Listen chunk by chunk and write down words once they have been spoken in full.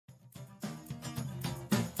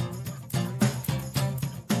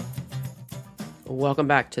Welcome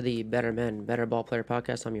back to the Better Men, Better Ball Player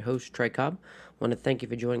podcast. I'm your host, Trey Cobb. I want to thank you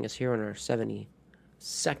for joining us here on our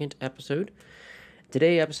 72nd episode.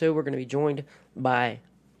 Today's episode, we're going to be joined by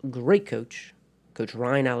great coach, Coach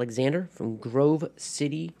Ryan Alexander from Grove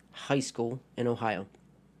City High School in Ohio.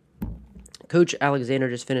 Coach Alexander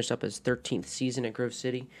just finished up his 13th season at Grove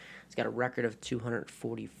City. He's got a record of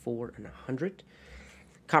 244 and 100.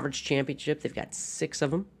 Conference championship, they've got 6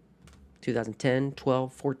 of them. 2010,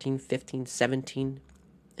 12, 14, 15, 17,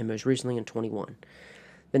 and most recently in 21.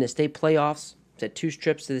 Been to state playoffs, he's had 2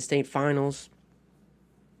 trips to the state finals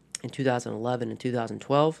in 2011 and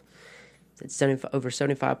 2012. He's had over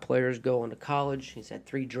 75 players go on to college. He's had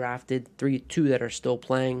 3 drafted, 2 that are still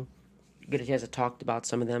playing. Get a chance to talk about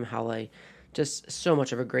some of them, how they just so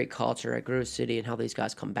much of a great culture at Grove City and how these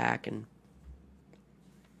guys come back and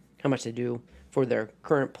how much they do for their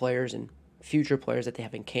current players and future players that they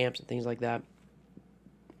have in camps and things like that.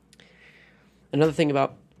 Another thing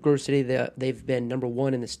about Grove City, they've been number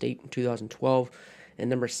 1 in the state in 2012 and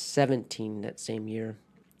number 17 that same year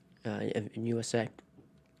in USA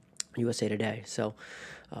Today. So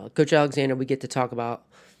Coach Alexander, we get to talk about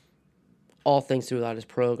all things throughout his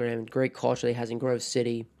program. Great culture he has in Grove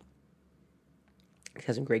City. He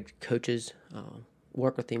has some great coaches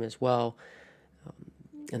work with him as well.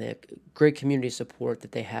 And the great community support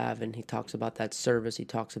that they have, and he talks about that service. He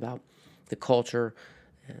talks about the culture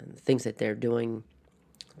and the things that they're doing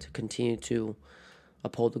to continue to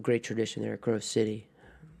uphold the great tradition there at Grove City.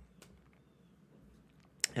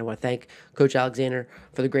 And I want to thank Coach Alexander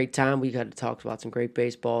for the great time. We got to talk about some great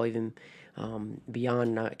baseball, even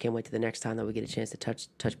beyond. I can't wait to the next time that we get a chance to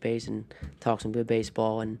touch base and talk some good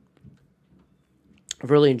baseball. And I've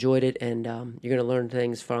really enjoyed it, and you're going to learn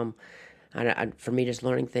things from. And for me, just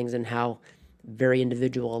learning things and how very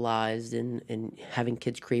individualized and having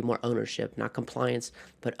kids create more ownership, not compliance,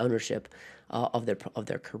 but ownership of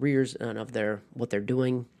their careers and of what they're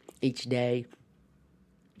doing each day,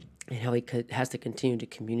 and how he has to continue to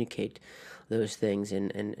communicate those things.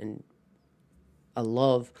 And I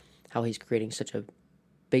love how he's creating such a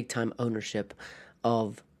big time ownership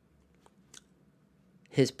of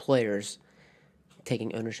his players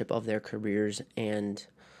taking ownership of their careers and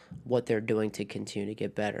what they're doing to continue to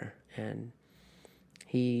get better. And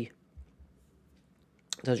he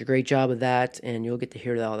does a great job of that, and you'll get to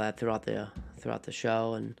hear all that throughout the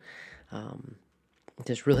show. And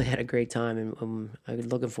just really had a great time, and I'm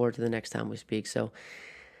looking forward to the next time we speak. So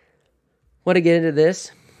want to get into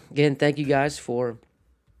this. Again, thank you guys for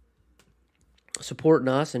supporting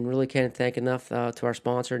us, and really can't thank enough to our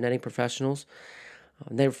sponsor, Netting Professionals.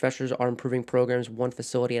 Netting professionals are improving programs one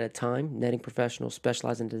facility at a time. Netting professionals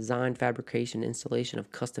specialize in design, fabrication, and installation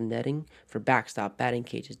of custom netting for backstop, batting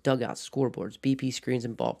cages, dugouts, scoreboards, BP screens,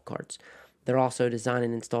 and ball carts. They're also design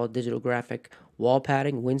and install digital graphic wall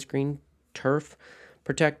padding, windscreen, turf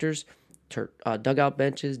protectors, dugout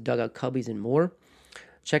benches, dugout cubbies, and more.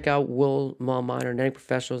 Check out Will Minor Netting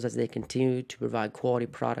Professionals as they continue to provide quality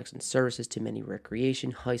products and services to many recreation,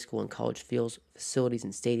 high school, and college fields, facilities,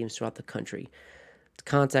 and stadiums throughout the country.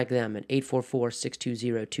 Contact them at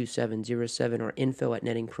 844-620-2707 or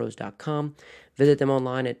info@nettingpros.com. Visit them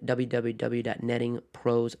online at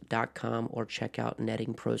www.nettingpros.com or check out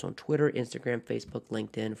Netting Pros on Twitter, Instagram, Facebook,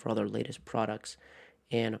 LinkedIn for all their latest products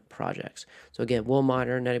and projects. So again, Will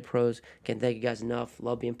Miner, Netting Pros. Can't thank you guys enough.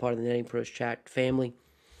 Love being part of the Netting Pros chat family.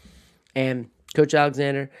 And Coach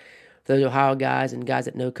Alexander, for those Ohio guys and guys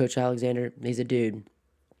that know Coach Alexander, he's a dude.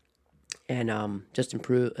 And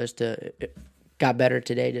got better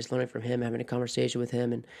today, just learning from him, having a conversation with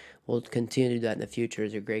him, and we'll continue to do that in the future.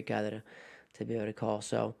 He's a great guy to be able to call.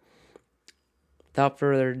 So without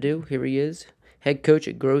further ado, here he is, head coach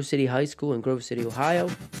at Grove City High School in Grove City, Ohio,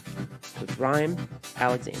 Coach Ryan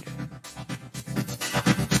Alexander.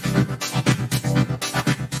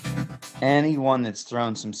 Anyone that's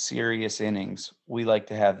thrown some serious innings, we like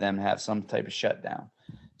to have them have some type of shutdown.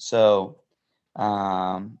 So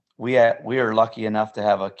we are lucky enough to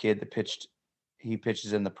have a kid that pitches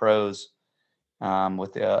in the pros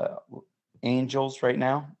with the Angels right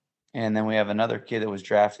now. And then we have another kid that was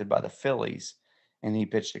drafted by the Phillies, and he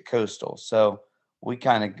pitched at Coastal. So we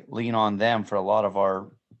kind of lean on them for a lot of our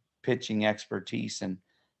pitching expertise and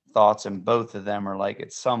thoughts. And both of them are like,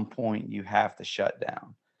 at some point, you have to shut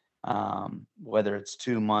down. Whether it's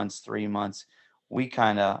 2 months, 3 months, we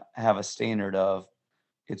kind of have a standard of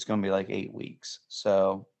it's going to be like 8 weeks.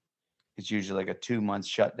 So it's usually like a 2-month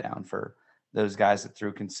shutdown for those guys that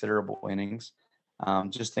threw considerable innings.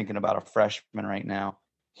 Just thinking about a freshman right now,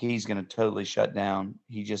 he's going to totally shut down.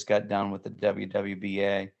 He just got done with the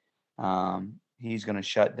WWBA. He's going to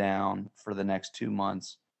shut down for the next 2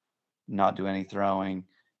 months. not do any throwing,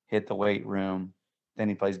 hit the weight room. Then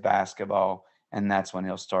he plays basketball, and that's when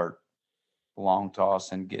he'll start long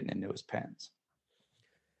toss and getting into his pens.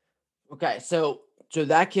 Okay, so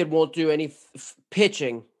that kid won't do any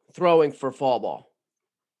pitching, throwing for fall ball,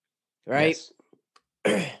 right?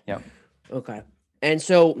 Yes. Yep. Okay. And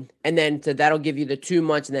then so that'll give you the 2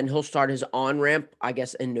 months, and then he'll start his on ramp, I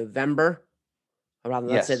guess, in November, around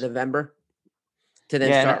let's say Yes. November, to then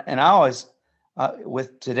Yeah, start. and I always,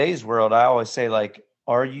 with today's world, I always say like,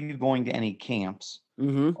 are you going to any camps?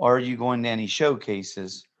 Mm-hmm. Are you going to any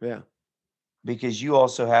showcases? Yeah. Because you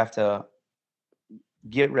also have to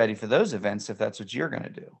get ready for those events if that's what you're going to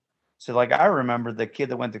do. So, like, I remember the kid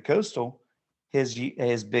that went to Coastal, his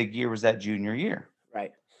big year was that junior year.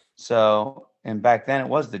 Right. So, and back then it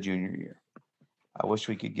was the junior year. I wish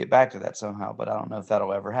we could get back to that somehow, but I don't know if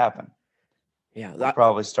that'll ever happen. Yeah. We'll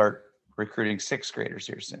probably start recruiting sixth graders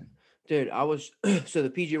here soon. Dude, I was so the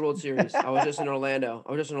PG World Series. I was just in Orlando.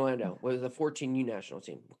 With the 14U national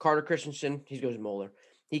team. Carter Christensen, he goes Moeller.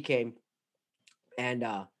 He came, and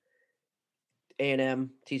A&M,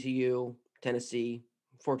 TCU, Tennessee,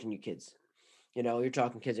 14U kids. You know, you're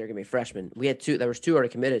talking kids that are gonna be freshmen. We had two. There was two already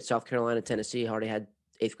committed. South Carolina, Tennessee already had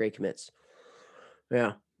 8th grade commits.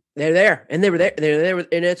 Yeah, they're there, and they were there. They're there,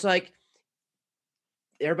 and it's like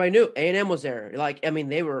everybody knew A&M was there. Like, I mean,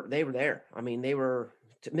 they were there. I mean, they were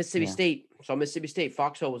Mississippi Yeah. State. So Mississippi State,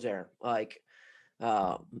 Foxhole was there. Like,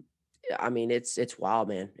 uh, I mean, it's wild,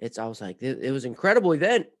 man. I was like, it was incredible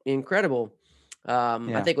event, incredible. I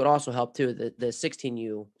Yeah. think what also helped too, the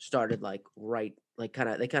 16U started like like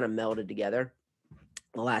they kind of melded together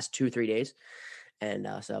the last 2 3 days. And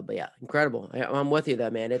but yeah, incredible. I'm with you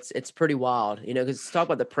though, man. It's pretty wild, you know, because talk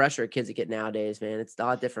about the pressure kids get nowadays, man. It's a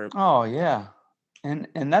lot different. Oh, yeah. And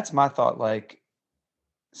that's my thought. Like,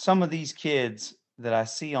 some of these kids that I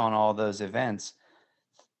see on all those events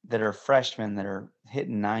that are freshmen that are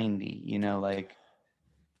hitting 90, like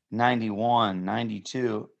 91,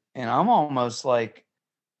 92. And I'm almost like,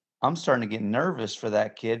 I'm starting to get nervous for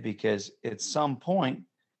that kid because at some point,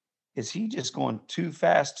 is he just going too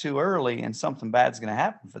fast too early and something bad's going to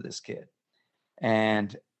happen for this kid?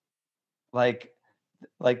 And like,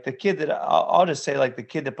 the kid that I'll just say, like the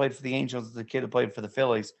kid that played for the Angels, the kid that played for the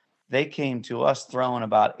Phillies, they came to us throwing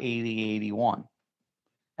about 80, 81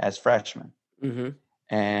 as freshmen. Mm-hmm.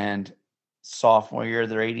 And sophomore year,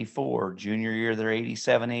 they're 84. Junior year, they're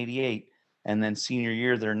 87, 88. And then senior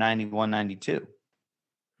year, they're 91, 92.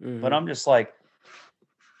 But Mm-hmm. I'm just like,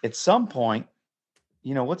 at some point,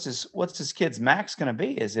 what's this kid's max going to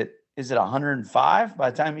be? Is it 105 by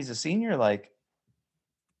the time he's a senior? Like,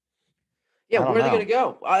 Yeah, I don't where are they going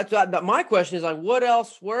know. to go? But my question is like, what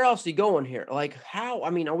else? Where else are you going here? Like, how? I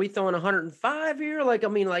mean, are we throwing 105 here? I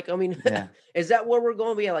mean, Yeah. is that where we're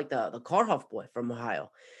going? Yeah, like the Carhoff boy from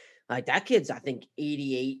Ohio. Like that kid's, I think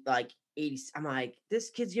 88, like 80. I'm like, this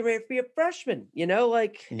kid's getting ready to be a freshman. You know,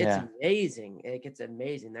 like it's Yeah. amazing. It's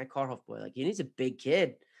amazing. That Carhoff boy, like he's a big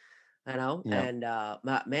kid. You know, Yeah.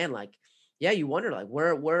 and man, like, yeah, you wonder like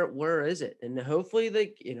where is it? And hopefully,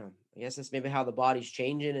 like, I guess that's maybe how the body's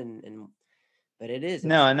changing, and but it is.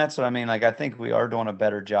 No, and that's what I mean. Like, I think we are doing a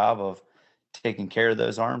better job of taking care of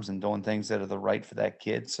those arms and doing things that are the right for that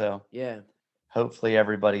kid. So Yeah. hopefully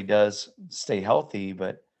everybody does stay healthy,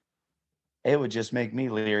 but it would just make me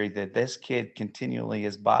leery that this kid continually,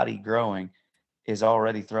 his body growing, is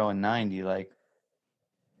already throwing 90. Like,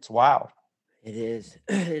 it's wild. It is.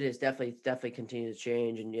 It is definitely continue to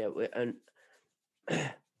change, and yeah, and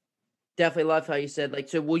definitely love how you said like.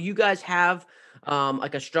 So, will you guys have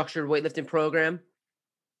like a structured weightlifting program?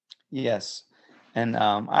 Yes. And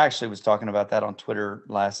I actually was talking about that on Twitter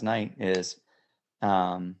last night is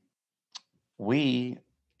um, we,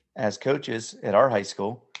 as coaches at our high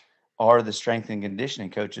school, are the strength and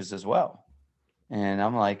conditioning coaches as well. And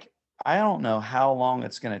I'm like, I don't know how long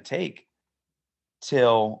it's going to take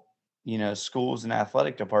till, schools and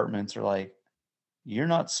athletic departments are like, you're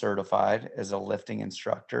not certified as a lifting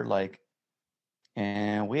instructor. Like,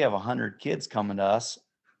 and we have 100 kids coming to us,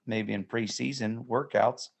 maybe in preseason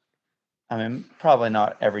workouts. I mean, probably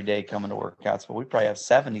not every day coming to workouts, but we probably have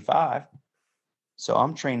 75. So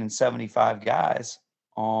I'm training 75 guys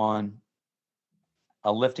on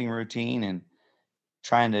a lifting routine and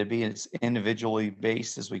trying to be as individually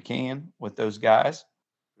based as we can with those guys.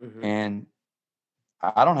 Mm-hmm. And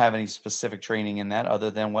I don't have any specific training in that other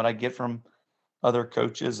than what I get from other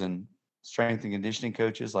coaches and strength and conditioning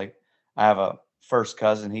coaches. Like, I have a first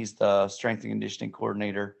cousin, he's the strength and conditioning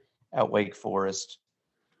coordinator at Wake Forest.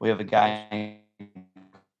 We have a Nice. guy in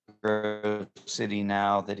Grove City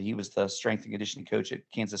now that he was the strength and conditioning coach at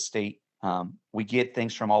Kansas State. We get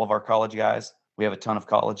things from all of our college guys. We have a ton of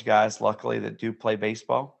college guys, luckily, that do play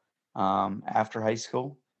baseball after high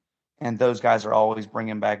school. And those guys are always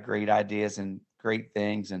bringing back great ideas and great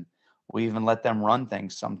things. And we even let them run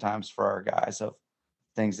things sometimes for our guys of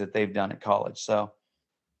things that they've done at college. So,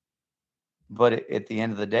 but at the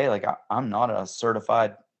end of the day, like I'm not a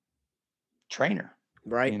certified trainer,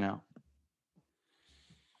 Right. you know,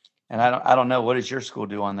 and I don't know. What does your school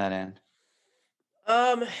do on that end?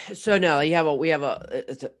 So no, we have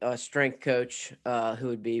a strength coach who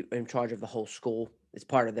would be in charge of the whole school. It's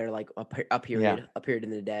part of their like Yeah. a period in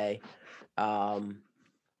the day. Um,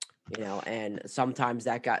 and sometimes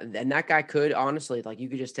that guy could honestly, like, you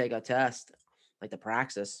could just take a test, like the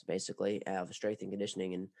praxis basically of strength and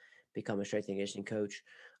conditioning, and become a strength and conditioning coach.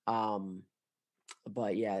 Um,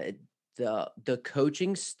 but yeah, the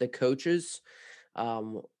coaches,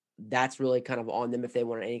 um, that's really kind of on them if they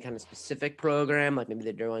want any kind of specific program, like maybe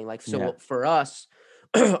they're doing like, Yeah. so for us,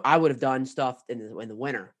 I would have done stuff in the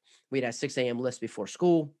winter. We'd have 6 a.m. list before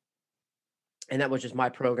school, and that was just my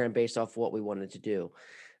program based off what we wanted to do.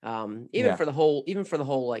 Even Yeah. for the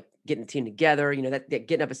whole like getting the team together, that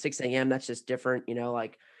getting up at 6 a.m., that's just different,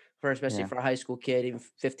 like for especially Yeah. for a high school kid, even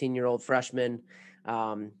 15-year-old freshman.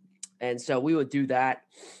 Um, and so we would do that,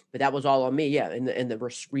 but that was all on me. Yeah, in the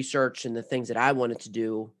research and the things that I wanted to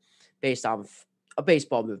do based on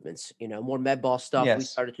baseball movements, more med ball stuff we Yes.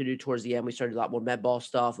 started to do towards the end. We started a lot more med ball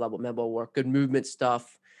stuff, a lot more med ball work, good movement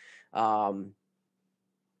stuff. Um,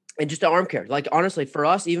 and just the arm care. Like, honestly, for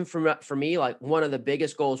us, even for me, like, one of the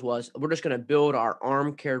biggest goals was we're just going to build our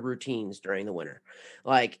arm care routines during the winter.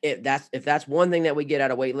 Like, if that's one thing that we get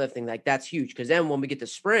out of weightlifting, like, that's huge. Because then when we get to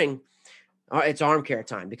spring, it's arm care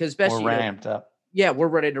time. Because We're especially, ramped up. yeah, we're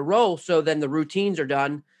ready to roll. So then the routines are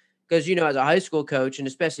done. Because, as a high school coach, and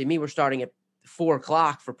especially me, we're starting at 4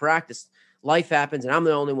 o'clock for practice. Life happens, and I'm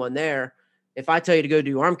the only one there. If I tell you to go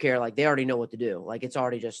do arm care, like, they already know what to do. Like, it's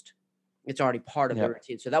already part of the Yep.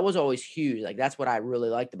 routine. So that was always huge. Like, that's what I really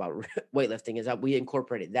liked about weightlifting, is that we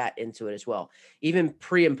incorporated that into it as well. Even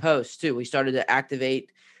pre and post too. We started to activate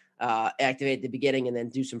at the beginning and then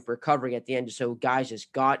do some recovery at the end. So guys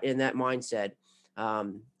just got in that mindset,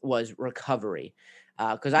 was recovery.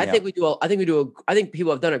 Cause I think Yep. I think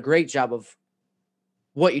people have done a great job of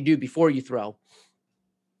what you do before you throw.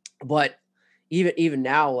 But even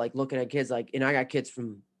now, like, looking at kids, like, and I got kids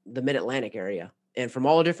from the Mid-Atlantic area and from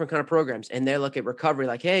all different kind of programs, and they look at recovery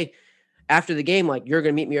like, hey, after the game, like, you're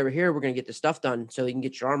gonna meet me over here. We're gonna get this stuff done so you can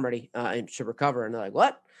get your arm ready and to recover. And they're like,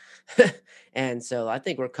 what? And so I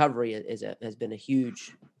think recovery has been a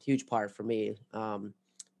huge part for me.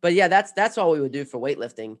 But yeah, that's all we would do for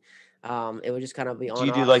weightlifting. It would just kind of be Do on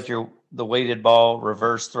you do like us the weighted ball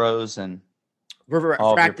reverse throws and all for of your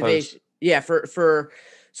posts? activation. Yeah, for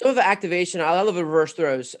some of the activation, I love the reverse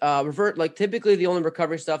throws. Like, typically the only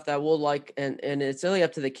recovery stuff that we'll like, and it's really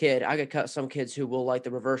up to the kid. I get some kids who will like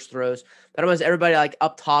the reverse throws, but almost everybody like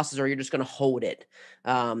up tosses, or you're just going to hold it.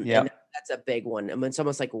 And Yep. that's a big one. And when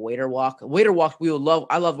someone's like waiter walk, I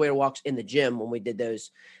love waiter walks in the gym when we did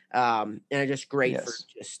those. And it's just great for Yes.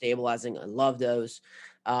 just stabilizing. I love those.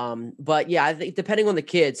 But yeah, I think depending on the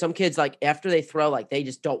kid, some kids, like, after they throw, like, they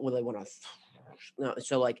just don't really want to. No,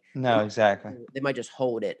 so like No, exactly. they might just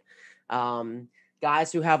hold it. Um,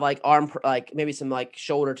 Guys who have like like maybe some like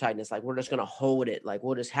shoulder tightness, like, we're just gonna hold it. Like,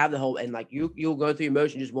 we'll just have the whole, and like, you'll go through your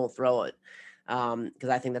motion, just won't throw it. Because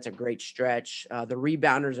I think that's a great stretch. The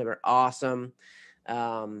rebounders are awesome.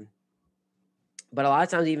 Um, but a lot of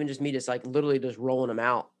times, even just me, just like literally just rolling them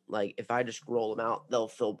out. Like, if I just roll them out, they'll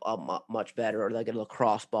feel much better. Or they get a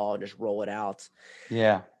lacrosse ball and just roll it out.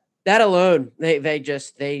 Yeah. That alone,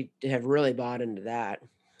 they have really bought into that.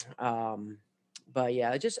 Um, but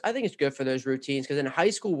yeah, I think it's good for those routines, because in a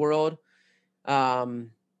high school world,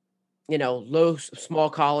 um,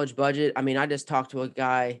 small college budget. I mean, I just talked to a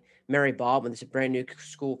guy, Mary Baldwin. It's a brand new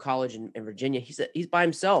school college in Virginia. He's by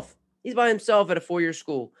himself. He's by himself at a 4-year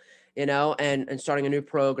school, and starting a new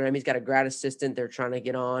program. He's got a grad assistant they're trying to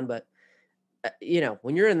get on, but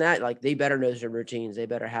when you're in that, like, they better know some routines. They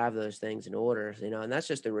better have those things in order, and that's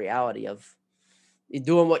just the reality of you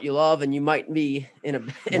doing what you love, and you might be in a No,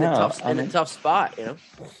 in a tough spot.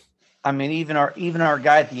 even our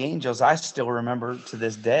guy at the Angels, I still remember to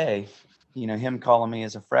this day, him calling me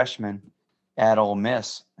as a freshman at Ole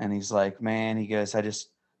Miss, and he's like, "Man," he goes, I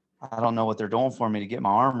don't know what they're doing for me to get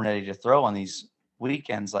my arm ready to throw on these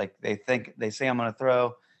weekends. Like, they say I'm going to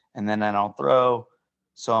throw, and then I don't throw.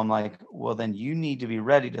 So I'm like, well, then you need to be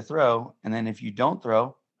ready to throw, and then if you don't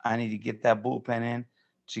throw, I need to get that bullpen in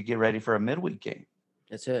to get ready for a midweek game.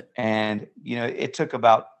 That's it. And, it took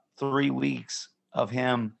about 3 weeks of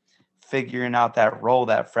him figuring out that role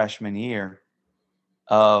that freshman year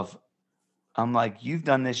of I'm like, you've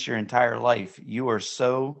done this your entire life. You are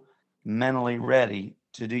so mentally ready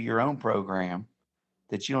to do your own program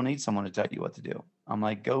that you don't need someone to tell you what to do. I'm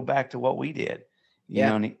like, go back to what we did,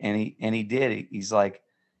 Yeah. and he did. He's like,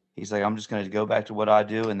 I'm just going to go back to what I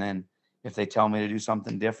do, and then if they tell me to do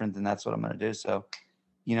something different, then that's what I'm going to do. So,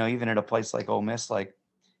 even at a place like Ole Miss, like,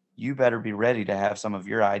 you better be ready to have some of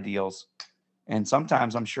your ideals. And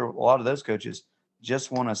sometimes I'm sure a lot of those coaches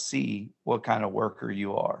just want to see what kind of worker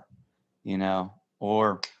you are,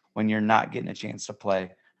 or when you're not getting a chance to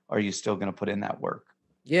play, are you still going to put in that work?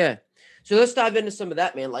 Yeah. So let's dive into some of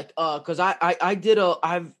that, man. Like, because I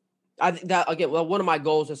think that again. Well, one of my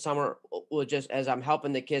goals this summer was just as I'm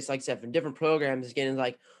helping the kids, like I said, from different programs, is getting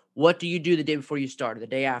like, what do you do the day before you start, or the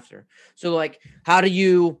day after? So, like, how do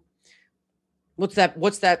you? What's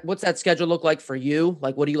that schedule look like for you?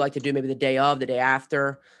 Like, what do you like to do? Maybe the day of, the day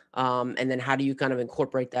after, and then how do you kind of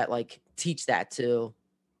incorporate that? Like, teach that to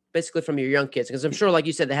basically from your young kids, because I'm sure, like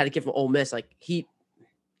you said, they had a kid from Ole Miss. Like he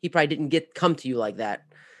probably didn't come to you like that.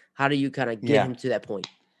 How do you kind of get Yeah. him to that point?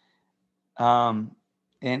 Um,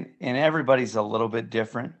 and everybody's a little bit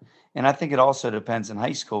different. And I think it also depends. In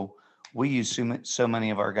high school, we use so many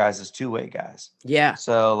of our guys as two-way guys. Yeah.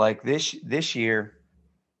 So like this year,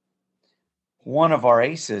 one of our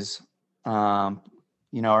aces, our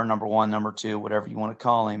number one, number two, whatever you want to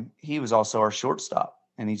call him, he was also our shortstop,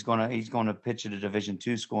 and he's going to pitch at a Division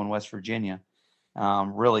II school in West Virginia.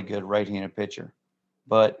 Really good right-handed pitcher,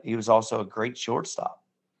 but he was also a great shortstop.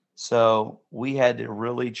 So we had to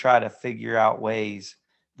really try to figure out ways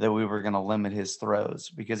that we were going to limit his throws,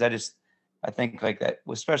 because I think like that,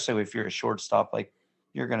 especially if you're a shortstop, like,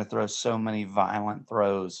 you're going to throw so many violent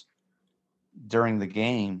throws during the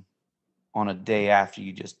game on a day after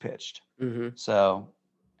you just pitched. Mm-hmm. So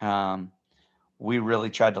um, we really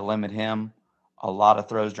tried to limit him. A lot of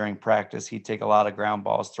throws during practice. He'd take a lot of ground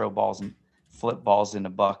balls, throw balls, and flip balls into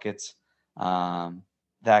buckets,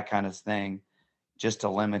 that kind of thing, just to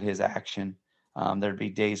limit his action. There'd be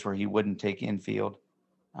days where he wouldn't take infield,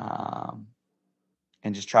 um,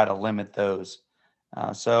 and just try to limit those.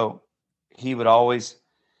 So he would always,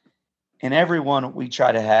 in everyone, we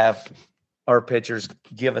try to have our pitchers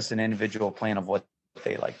give us an individual plan of what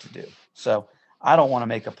they like to do. So I don't want to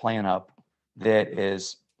make a plan up that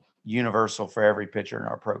is universal for every pitcher in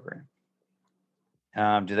our program.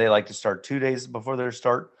 Do they like to start 2 days before their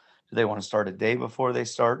start? Do they want to start a day before they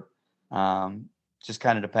start? Just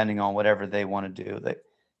kind of depending on whatever they want to do.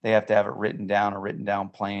 They have to have a written down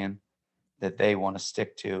plan that they want to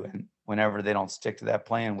stick to. And whenever they don't stick to that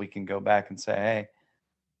plan, we can go back and say, hey,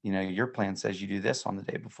 your plan says you do this on the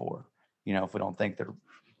day before. If we don't think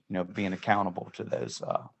they're, being accountable to those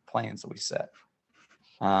plans that we set.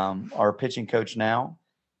 Our pitching coach now,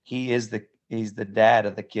 he's the dad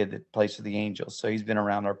of the kid that plays for the Angels. So he's been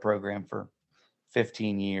around our program for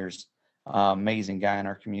 15 years. Amazing guy in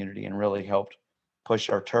our community, and really helped push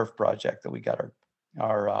our turf project that we got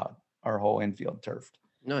our whole infield turfed.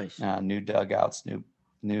 Nice. New dugouts,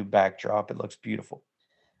 new backdrop. It looks beautiful.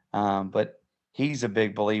 But he's a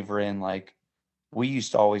big believer in, like, we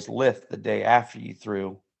used to always lift the day after you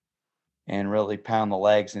threw and really pound the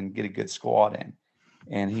legs and get a good squat in.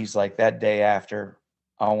 And he's like, that day after,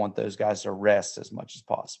 I want those guys to rest as much as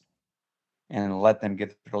possible and let them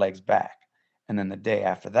get their legs back. And then the day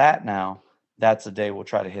after that, now, that's the day we'll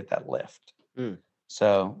try to hit that lift. Mm.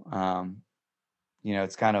 So,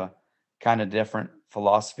 it's kind of different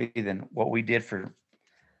philosophy than what we did for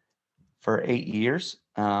 8 years.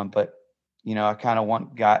 But, I kind of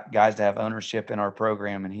want guys to have ownership in our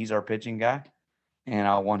program, and he's our pitching guy. And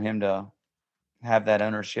I want him to have that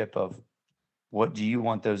ownership of, what do you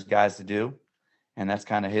want those guys to do? And that's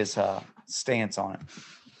kind of his stance on it.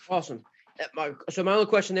 Awesome. So my only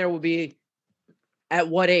question there would be, at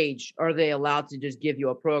what age are they allowed to just give you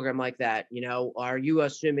a program like that? Are you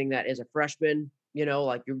assuming that as a freshman,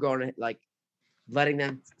 like you're going to like letting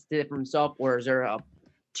them sit for themselves, or is there a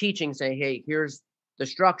teaching say, hey, here's the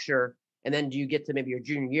structure, and then do you get to maybe your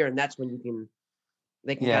junior year and that's when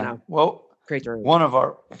they can kind of create their own?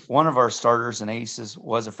 One of our starters and aces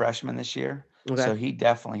was a freshman this year. Okay. So he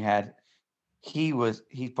definitely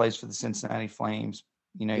he plays for the Cincinnati Flames.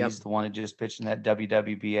 Yep. He's the one that just pitched in that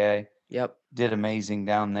WWBA. Yep. Did amazing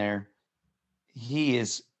down there.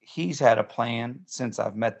 He's had a plan since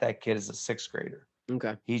I've met that kid as a sixth grader.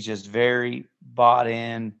 Okay. He's just very bought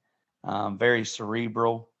in, very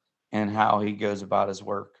cerebral in how he goes about his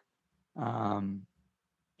work.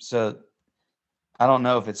 So I don't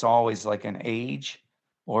know if it's always like an age,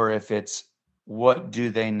 or if it's what do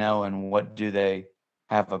they know and what do they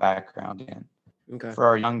have a background in. Okay. For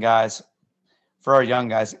our young guys,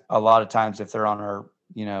 a lot of times if they're on our,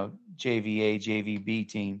 JVA, JVB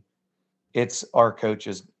team. It's our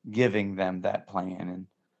coaches giving them that plan and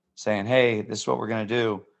saying, hey, this is what we're going to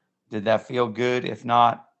do. Did that feel good? If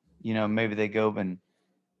not, maybe they go and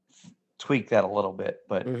tweak that a little bit.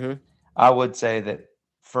 But Mm-hmm. I would say that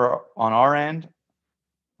for on our end,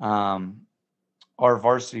 um, our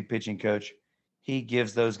varsity pitching coach, he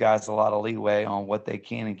gives those guys a lot of leeway on what they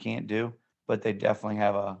can and can't do, but they definitely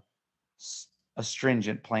have a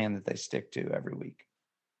stringent plan that they stick to every week.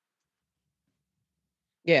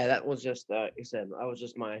 Yeah, that was just you said that was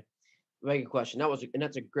just my very good question. And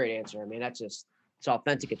that's a great answer. I mean, it's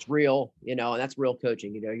authentic, it's real, and that's real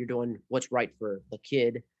coaching. You're doing what's right for the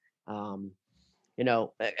kid. Um,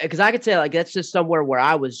 because I could say like that's just somewhere where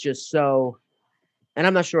I was just so, and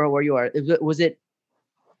I'm not sure where you are. Was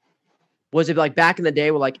it like back in the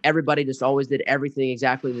day where like everybody just always did everything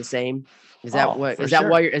exactly the same? Is that Oh, what for is that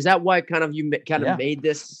why sure. is that why kind of you kind of Yeah. made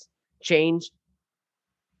this change?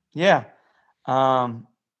 Yeah. Um,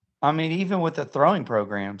 I mean, even with the throwing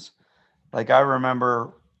programs, like I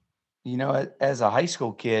remember, as a high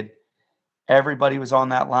school kid, everybody was on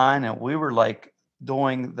that line and we were like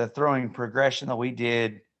doing the throwing progression that we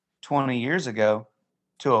did 20 years ago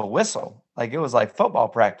to a whistle. Like it was like football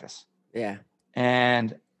practice. Yeah.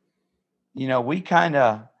 And, we kind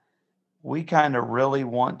of really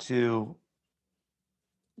want to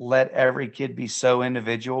let every kid be so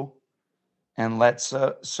individual and let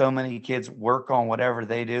so many kids work on whatever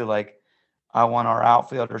they do. Like I want our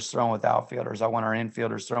outfielders throwing with outfielders. I want our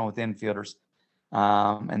infielders throwing with infielders.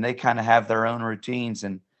 And they kind of have their own routines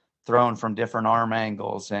and throwing from different arm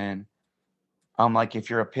angles. And I'm like, if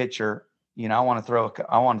you're a pitcher, I want to throw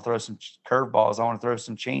some curveballs. I want to throw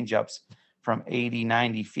some change ups from 80,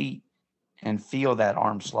 90 feet and feel that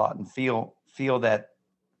arm slot and feel that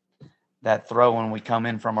throw when we come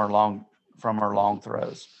in from our long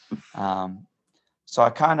throws. Um, so I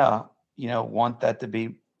kind of, want that to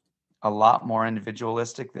be a lot more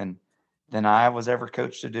individualistic than I was ever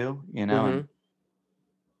coached to do, Mm-hmm.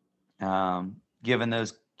 and giving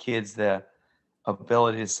those kids the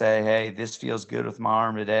ability to say, hey, this feels good with my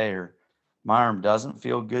arm today, or my arm doesn't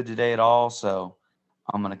feel good today at all. So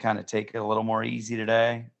I'm going to kind of take it a little more easy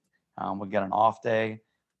today. We got an off day.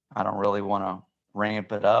 I don't really want to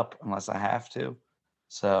ramp it up unless I have to.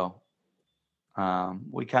 So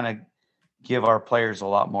we kind of give our players a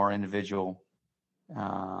lot more individual.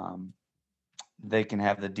 Um, they can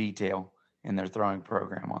have the detail in their throwing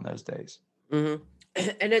program on those days. Mm-hmm.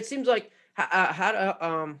 And it seems like how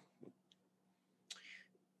to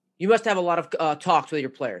you must have a lot of talks with your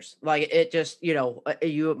players. Like it just,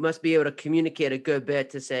 you must be able to communicate a good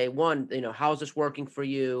bit to say, one, how's this working for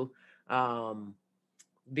you? Um,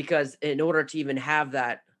 because in order to even have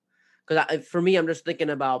that, because for me, I'm just thinking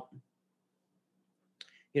about,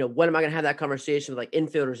 when am I going to have that conversation with like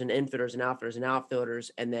infielders and infielders and outfielders and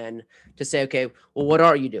outfielders, and then to say, okay, well, what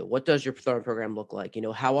are you do? What does your throwing program look like?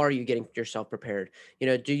 How are you getting yourself prepared?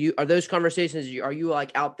 Are those conversations? Are you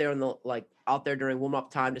like out there out there during warm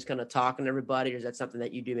up time, just kind of talking to everybody, or is that something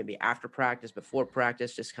that you do maybe after practice, before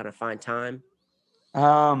practice, just kind of find time?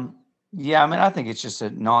 Um, yeah, I mean, I think it's just a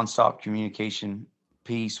nonstop communication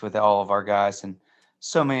piece with all of our guys, and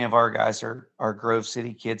so many of our guys are Grove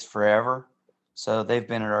City kids forever. So they've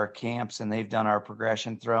been at our camps and they've done our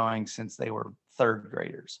progression throwing since they were third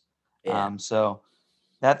graders. Yeah. So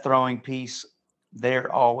that throwing piece,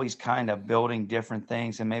 they're always kind of building different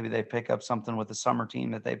things, and maybe they pick up something with the summer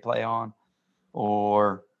team that they play on,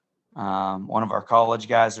 or one of our college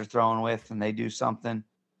guys they're throwing with, and they do something.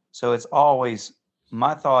 So it's always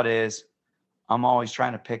my thought is I'm always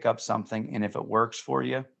trying to pick up something, and if it works for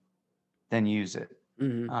you, then use it.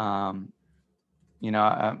 Hmm. Um,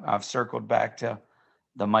 I've circled back to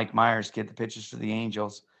the Mike Myers kid that pitches for the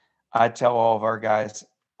Angels. I tell all of our guys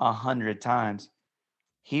 100 times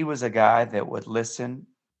he was a guy that would listen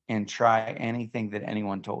and try anything that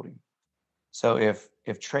anyone told him. So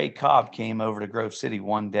if Trey Cobb came over to Grove City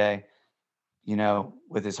one day,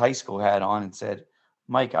 with his high school hat on and said,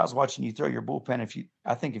 Mike, I was watching you throw your bullpen.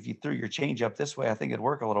 I think if you threw your change up this way, I think it'd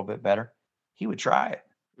work a little bit better. He would try it.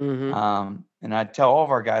 Hmm. And I'd tell all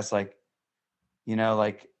of our guys, like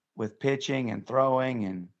with pitching and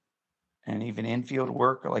throwing and even infield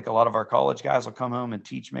work, like a lot of our college guys will come home and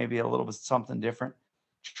teach maybe a little bit something different.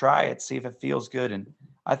 Try it, see if it feels good. And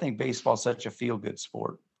I think baseball is such a feel good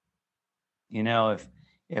sport.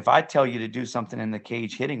 If I tell you to do something in the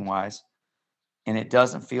cage hitting wise and it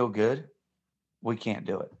doesn't feel good, we can't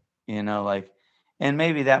do it. And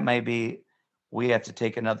maybe that may be we have to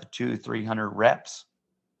take another 200-300 reps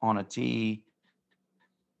on a tee,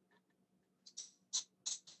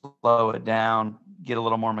 slow it down, get a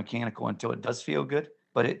little more mechanical until it does feel good.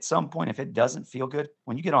 But at some point, if it doesn't feel good,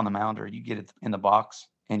 when you get on the mound or you get it in the box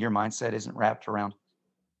and your mindset isn't wrapped around,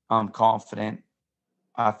 I'm confident,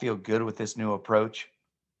 I feel good with this new approach.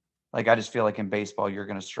 Like I just feel like in baseball, you're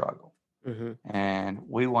going to struggle. Mm-hmm. And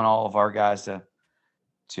we want all of our guys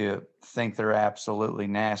to think they're absolutely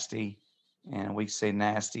nasty. And we say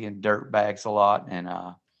nasty and dirt bags a lot. And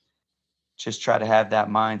just try to have that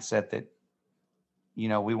mindset that,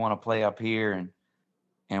 we want to play up here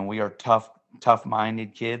and we are tough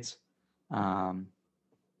minded kids. Um,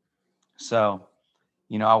 so,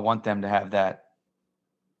 I want them to have that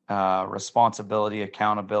responsibility,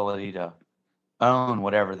 accountability to own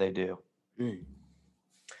whatever they do. Mm.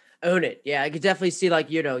 Own it. Yeah, I could definitely see like,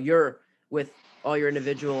 you're with all your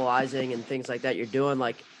individualizing and things like that you're doing,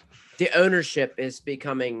 like the ownership is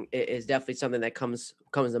definitely something that comes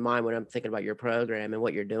to mind when I'm thinking about your program and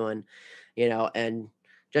what you're doing, and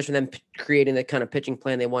just for them creating the kind of pitching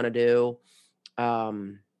plan they want to do.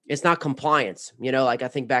 It's not compliance, like I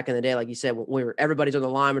think back in the day, like you said, when everybody's on the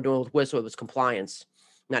line, we're doing with whistle, it was compliance,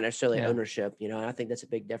 not necessarily Yeah. ownership, and I think that's a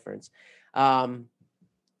big difference. And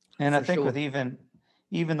I For think sure. with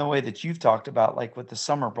even the way that you've talked about, like with the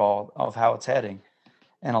summer ball of how it's heading,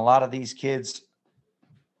 and a lot of these kids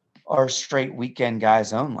are straight weekend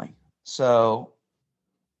guys only. So,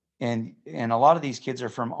 and a lot of these kids are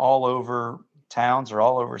from all over towns or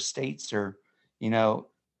all over states, or you know,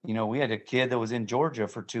 we had a kid that was in Georgia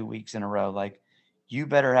for 2 weeks in a row. Like, you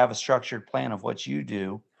better have a structured plan of what you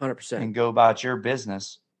do 100%. and go about your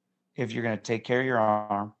business if you're going to take care of your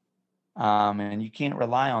arm. And you can't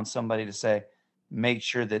rely on somebody to say, make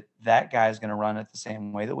sure that that guy is going to run it the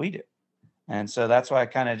same way that we do. And so that's why I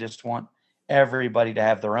kind of just want everybody to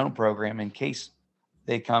have their own program in case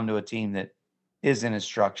they come to a team that isn't as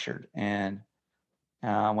structured. And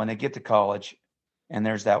when they get to college and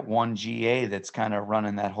there's that one GA that's kind of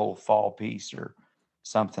running that whole fall piece or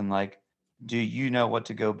something, like, do you know what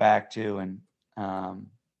to go back to and um,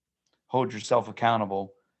 hold yourself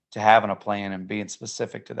accountable to having a plan and being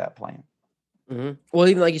specific to that plan? Mm-hmm. Well,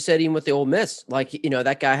 even like you said, even with the Ole Miss, like,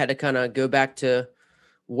 that guy had to kind of go back to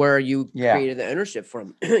where you Yeah. created the ownership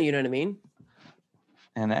from. You know what I mean?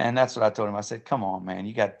 And that's what I told him. I said, come on, man,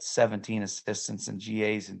 you got 17 assistants and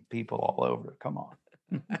GAs and people all over. Come on.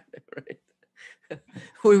 Right.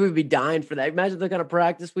 We would be dying for that. Imagine the kind of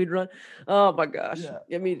practice we'd run. Oh my gosh. Yeah.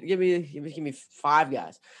 Give me 5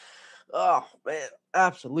 guys. Oh man,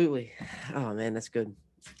 absolutely. Oh man, that's good.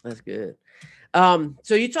 That's good.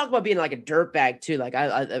 So you talk about being like a dirtbag too. Like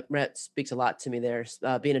Brett speaks a lot to me there.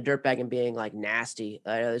 Being a dirtbag and being like nasty.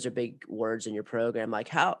 Those are big words in your program. Like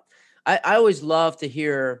how I always love to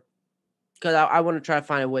hear, because I want to try to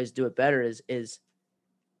find ways to do it better. Is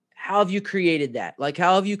how have you created that? Like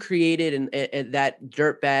how have you created and that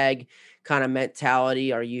dirtbag kind of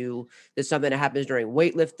mentality? Are you this something that happens during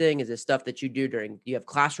weightlifting? Is this stuff that you do do you have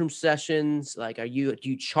classroom sessions? Like do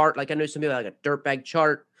you chart? Like I know some people have like a dirtbag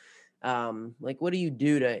chart. Like what do you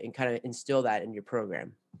do to and kind of instill that in your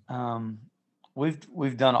program? Um,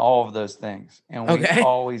 we've done all of those things, and Okay. we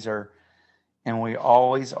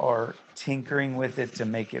always are tinkering with it to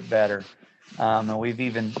make it better. And we've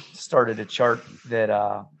even started a chart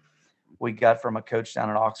that we got from a coach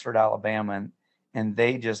down in Oxford, Alabama, and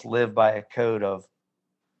they just live by a code of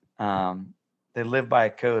um,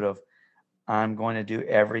 I'm going to do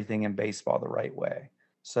everything in baseball the right way.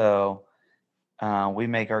 So we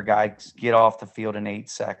make our guys get off the field in 8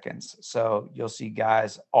 seconds. So you'll see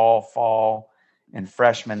guys all fall and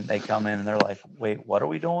freshmen, they come in and they're like, wait, what are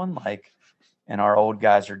we doing? Like, and our old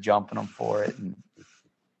guys are jumping them for it.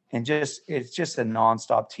 And just, it's just a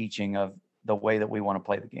nonstop teaching of the way that we want to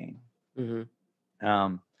play the game.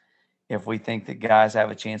 Mm-hmm. If we think that guys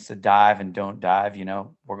have a chance to dive and don't dive,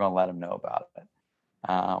 we're going to let them know about it.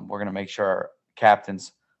 We're going to make sure our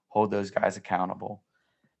captains hold those guys accountable.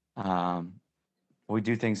 We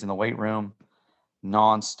do things in the weight room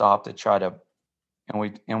nonstop to try to,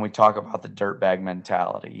 and we talk about the dirtbag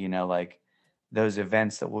mentality, like those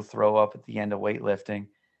events that we'll throw up at the end of weightlifting,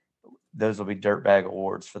 those will be dirtbag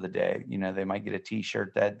awards for the day. They might get a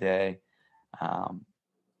t-shirt that day.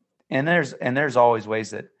 And there's always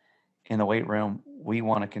ways that in the weight room, we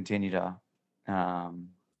want to continue to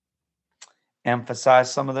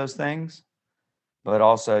emphasize some of those things, but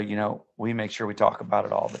also, we make sure we talk about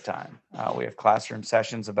it all the time. We have classroom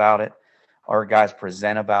sessions about it. Our guys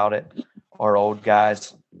present about it. Our old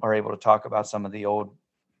guys are able to talk about some of the old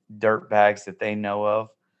dirt bags that they know of,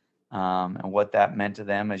 and what that meant to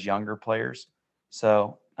them as younger players.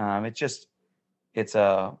 So it's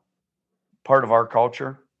a part of our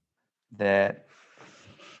culture that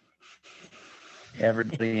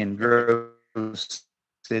everybody in Grove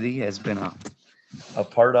City has been a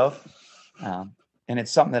part of. And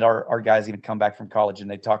it's something that our guys even come back from college and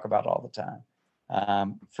they talk about all the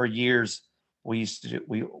time. For years, we used to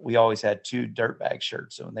do, we always had 2 dirtbag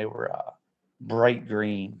shirts, and they were bright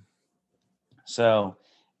green. So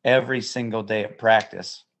every single day at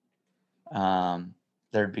practice, um,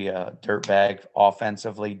 there'd be a dirt bag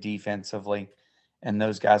offensively, defensively, and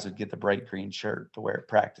those guys would get the bright green shirt to wear at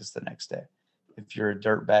practice the next day. If you're a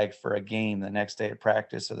dirt bag for a game the next day at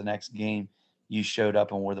practice or the next game, you showed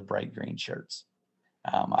up and wore the bright green shirts.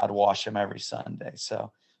 I'd wash them every Sunday.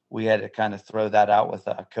 So we had to kind of throw that out with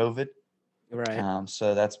COVID. Right.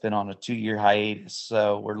 So that's been on a 2-year hiatus.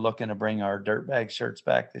 So we're looking to bring our dirtbag shirts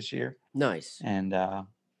back this year, Nice. and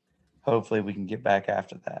hopefully we can get back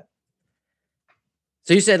after that.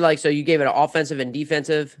 So you said so you gave it an offensive and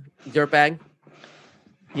defensive dirtbag?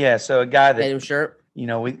 Yeah. So a guy that, shirt?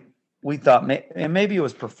 we thought and maybe it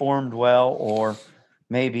was performed well, or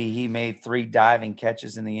maybe he made 3 diving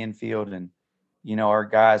catches in the infield, and our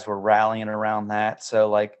guys were rallying around that.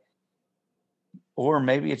 So or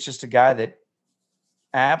maybe it's just a guy that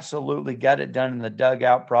absolutely got it done in the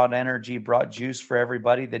dugout, brought energy, brought juice for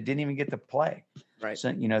everybody that didn't even get to play. Right.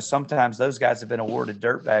 So, sometimes those guys have been awarded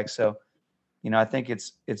dirtbags. So, I think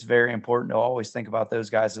it's very important to always think about those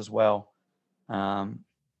guys as well. Some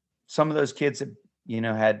of those kids that,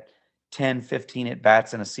 had 10, 15 at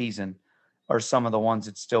bats in a season are some of the ones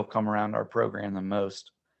that still come around our program the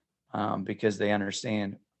most, because they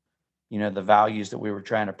understand, the values that we were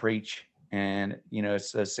trying to preach. And,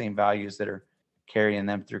 it's those same values that are carrying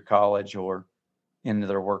them through college or into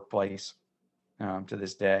their workplace to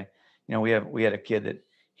this day. We had a kid that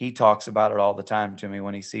he talks about it all the time to me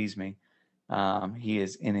when he sees me. He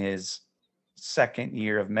is in his 2nd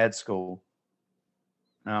year of med school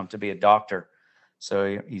to be a doctor.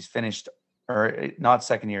 So he's finished, or not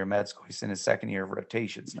 2nd year of med school. He's in his 2nd year of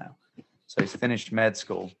rotations now. So he's finished med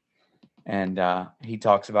school. And he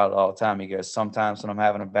talks about it all the time. He goes, sometimes when I'm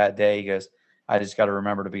having a bad day, he goes, I just got to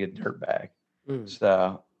remember to be a dirtbag.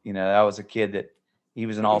 So, that was a kid that he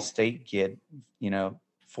was an all-state kid,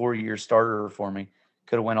 4-year starter for me.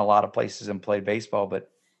 Could have went a lot of places and played baseball, but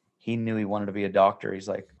he knew he wanted to be a doctor. He's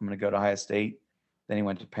like, I'm going to go to Ohio State. Then he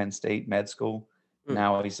went to Penn State med school.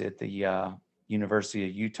 Now he's at the University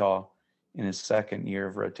of Utah in his 2nd year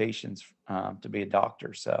of rotations to be a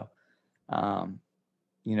doctor. So,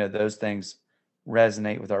 those things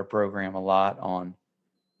resonate with our program a lot on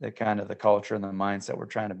the kind of the culture and the mindset we're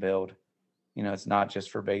trying to build. It's not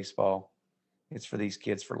just for baseball. It's for these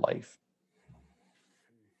kids for life.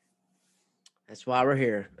 That's why we're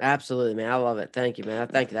here. Absolutely, man. I love it. Thank you, man.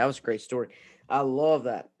 Thank you. That was a great story. I love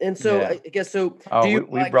that. And so Yeah. I guess so. Oh, do you,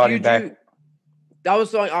 we brought him back. I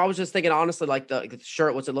was just thinking honestly, the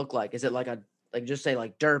shirt. What's it look like? Is it just say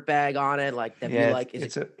dirtbag on it?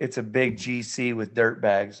 It's a big GC with dirt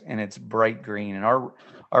bags, and it's bright green, and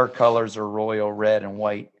our colors are royal red and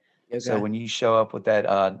white. Okay. So when you show up with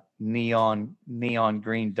that neon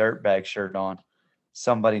green dirt bag shirt on,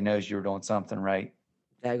 somebody knows you're doing something right.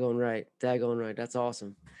 Daggone right. That's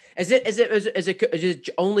awesome. Is it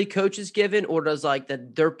only coaches given, or does the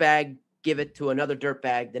dirtbag give it to another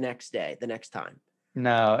dirtbag the next time?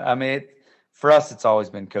 No, I mean, for us, it's always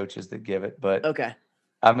been coaches that give it. But okay,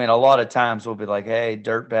 I mean, a lot of times we'll be like, "Hey,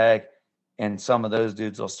 dirtbag," and some of those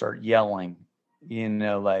dudes will start yelling,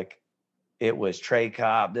 it was Trey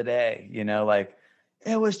Cobb today,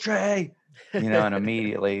 it was Trey, and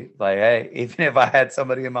immediately hey, even if I had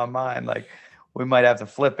somebody in my mind, we might have to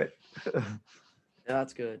flip it.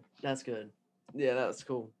 That's good. Yeah, that's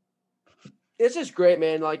cool. It's just great,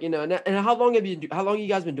 man. And how long have you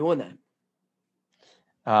guys been doing that?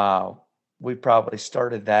 We probably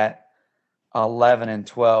started that 11 and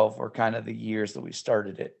 12 were kind of the years that we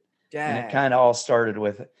started it. Dang. And it kind of all started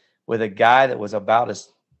with a guy that was about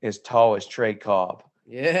as tall as Trey Cobb.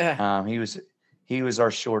 Yeah. He was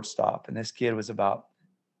our shortstop, and this kid was about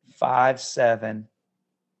 5'7",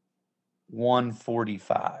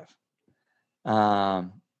 145.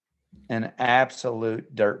 An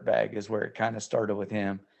absolute dirtbag is where it kind of started with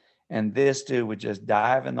him. And this dude would just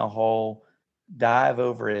dive in the hole, dive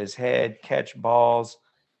over his head, catch balls,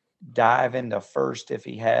 dive into first if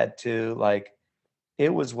he had to.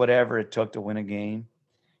 It was whatever it took to win a game.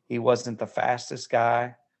 He wasn't the fastest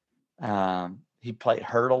guy. He played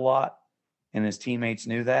hurt a lot, and his teammates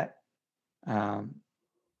knew that.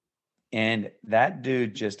 And that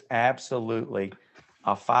dude just absolutely,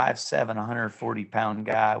 a 5'7", 140-pound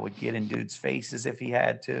guy would get in dudes' faces if he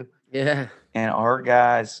had to. Yeah. And our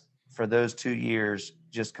guys for those 2 years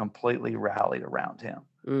just completely rallied around him.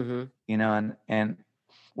 Mm-hmm. And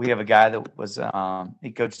we have a guy that was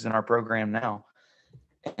he coaches in our program now,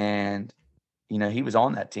 and he was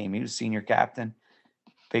on that team. He was senior captain,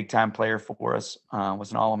 big time player for us.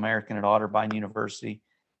 Was an All-American at Otterbein University.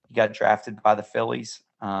 He got drafted by the Phillies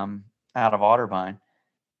out of Otterbein,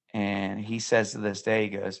 and he says to this day, he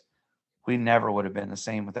goes, "We never would have been the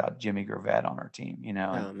same without Jimmy Gravett on our team." And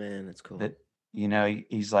Oh man, that's cool. that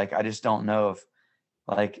he's like, I just don't know if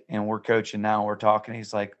and we're coaching now. We're talking.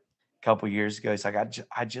 He's like, a couple years ago, he's like,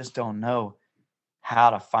 I just don't know how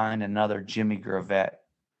to find another Jimmy Gravett.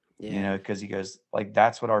 Yeah. Because he goes, like,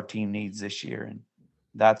 that's what our team needs this year. And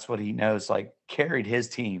that's what he knows, like, carried his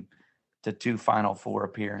team to 2 Final Four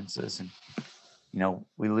appearances. And,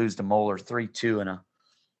 we lose to Moeller 3-2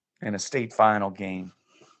 in a state final game.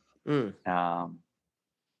 Mm.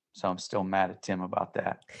 So I'm still mad at Tim about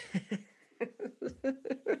that.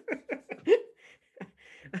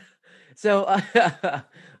 So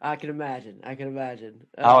I can imagine. I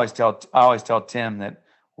always tell Tim that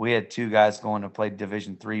we had 2 guys going to play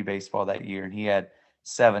Division III baseball that year, and he had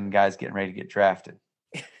 7 guys getting ready to get drafted.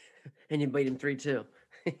 And you beat him 3-2.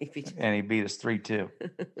 And he beat us 3-2.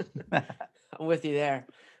 I'm with you there.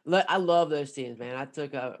 I love those teams, man. I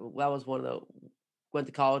took that was one of the went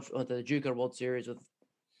to college, went to the JUCO World Series with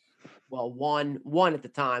one at the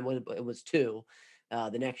time. It was 2.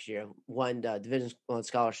 The next year, won Division I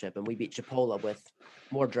scholarship, and we beat Chipola with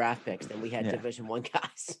more draft picks than we had Division I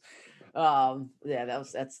guys.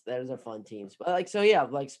 Those are fun teams. But speaking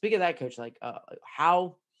of that, coach,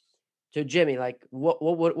 how to Jimmy,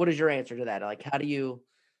 what is your answer to that? Like, how do you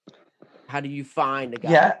find a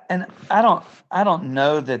guy? Yeah, and I don't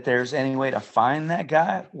know that there's any way to find that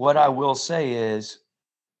guy. What I will say is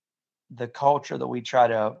the culture that we try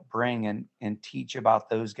to bring and teach about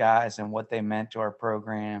those guys and what they meant to our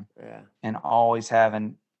program, and always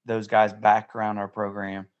having those guys back around our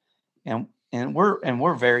program. And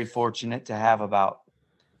we're very fortunate to have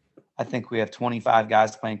I think we have 25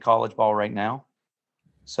 guys playing college ball right now.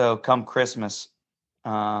 So come Christmas,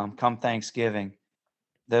 come Thanksgiving,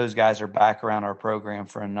 those guys are back around our program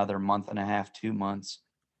for another month and a half, 2 months,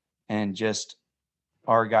 and just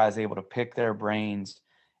our guys able to pick their brains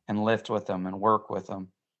and lift with them and work with them.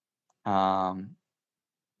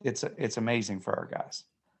 It's amazing for our guys.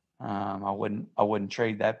 I wouldn't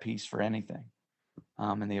trade that piece for anything.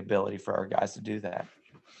 And the ability for our guys to do that.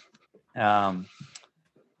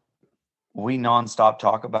 We nonstop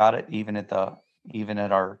talk about it, even at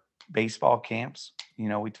our baseball camps.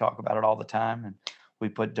 We talk about it all the time, and we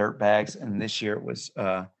put dirt bags. And this year it was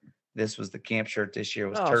this was the camp shirt. This year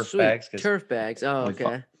was turf sweet. bags. Turf bags. Oh,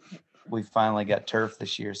 okay. We finally got turf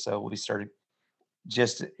this year, so we started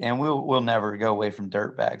and we'll never go away from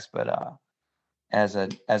dirt bags, but as a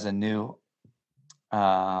new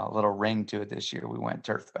little ring to it this year, we went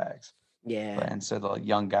turf bags. Yeah. And so the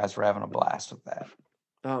young guys were having a blast with that.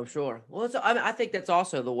 Oh, I'm sure. Well, I think that's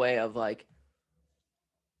also the way of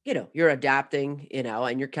you're adapting,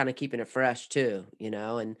 and you're kind of keeping it fresh too,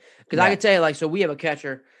 and because I could tell you, so we have a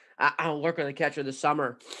catcher. I work with a catcher this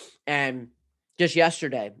summer, and just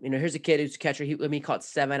yesterday, here's a kid who's a catcher. He caught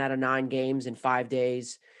 7 out of 9 games in 5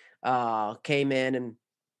 days. Came in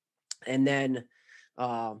and then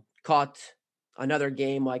caught another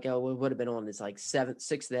game it would have been on his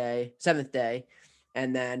seventh day,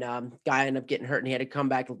 and then guy ended up getting hurt and he had to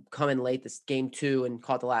come in late this game 2 and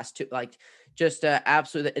caught the last 2. Just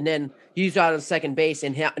absolutely. And then he's out on second base,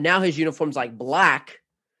 and now his uniform's black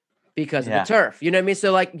because of the turf. You know what I mean?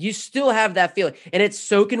 So you still have that feeling, and it's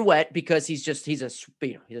soaking wet because he's a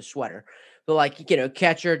sweater. But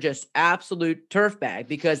catcher, just absolute turf bag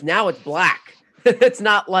because now it's black. It's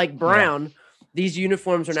not like brown. Yeah. These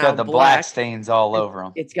uniforms are now got the black stains all over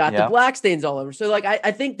them. It's got the black stains all over. So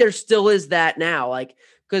I think there still is that now.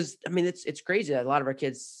 Because it's crazy that a lot of our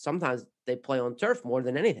kids sometimes they play on turf more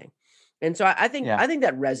than anything. And so I think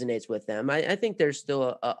that resonates with them. I think there's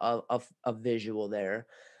still a visual there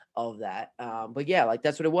of that. But yeah,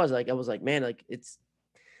 that's what it was. I was like, man, he's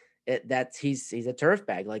a turf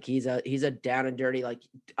bag. He's a down and dirty,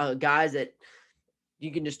 guys that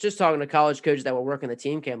you can just talking to college coaches that were working the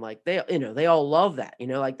team camp, they all love that,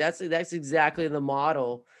 that's exactly the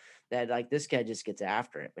model that this guy just gets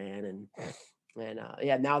after it, man.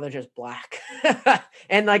 And now they're just black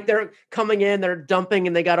and they're coming in, they're dumping,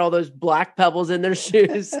 and they got all those black pebbles in their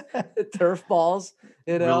shoes, the turf balls,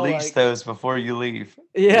 release those before you leave.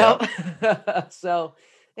 Yeah. Yep. So,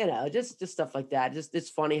 just stuff like that. Just, it's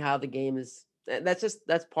funny how the game is,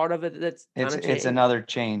 that's part of it. It's another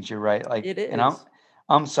change. You're right. It is. And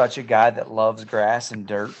I'm such a guy that loves grass and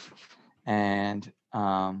dirt and,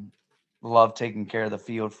 love taking care of the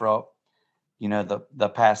field for the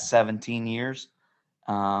past 17 years.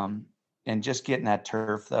 And just getting that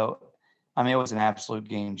turf though. I mean, it was an absolute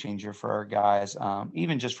game changer for our guys,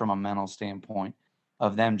 even just from a mental standpoint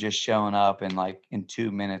of them just showing up and like in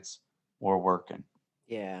 2 minutes we're working.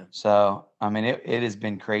 Yeah. So, I mean, it has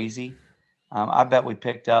been crazy. I bet we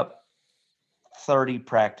picked up 30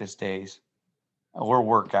 practice days or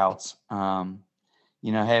workouts.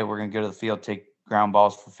 Hey, we're going to go to the field, take ground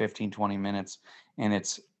balls for 15, 20 minutes, and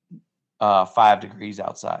it's 5 degrees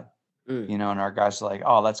outside, Mm. and our guys are like,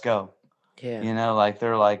 oh, let's go. Yeah. Like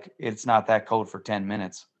they're like, it's not that cold for 10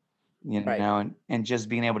 minutes, Right. and just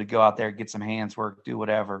being able to go out there, get some hands work, do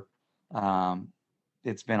whatever.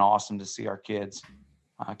 It's been awesome to see our kids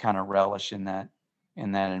kind of relish in that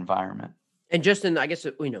environment. And just I guess,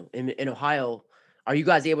 in Ohio, are you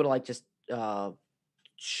guys able to like just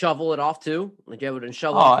shovel it off too? Like you able to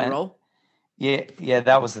shovel Oh, off and and roll? yeah,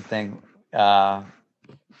 that was the thing.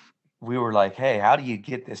 We were like, hey, how do you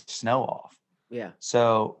get this snow off? Yeah.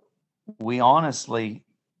 So we honestly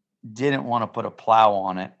didn't want to put a plow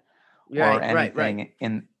on it or Right. anything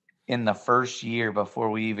in the first year before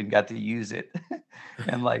we even got to use it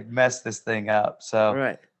and like mess this thing up. So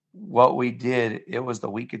Right. what we did, it was the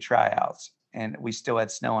week of tryouts and we still had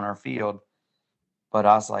snow on our field, but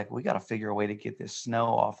I was like, we got to figure a way to get this snow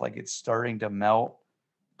off. Like it's starting to melt,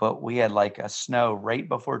 but we had like a snow right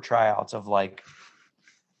before tryouts of like,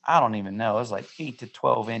 I don't even know. It was like 8 to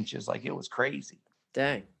 12 inches. Like it was crazy.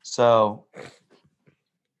 Dang. So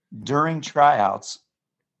during tryouts,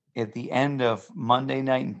 at the end of Monday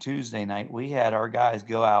night and Tuesday night, we had our guys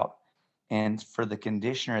go out and for the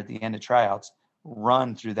conditioner at the end of tryouts,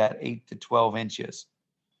 run through that 8 to 12 inches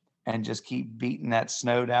and just keep beating that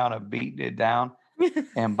snow down and beating it down.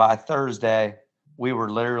 And by Thursday, we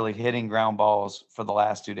were literally hitting ground balls for the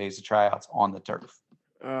last 2 days of tryouts on the turf.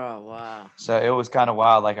 Oh, wow. So it was kind of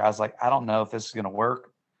wild. Like I was like, I don't know if this is going to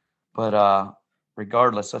work, but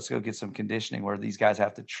regardless, let's go get some conditioning where these guys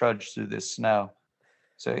have to trudge through this snow.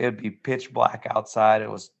 So it'd be pitch black outside.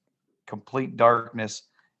 It was complete darkness.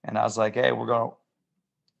 And I was like, hey, we're going to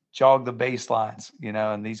jog the baselines,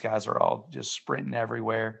 and these guys are all just sprinting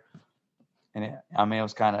everywhere. And it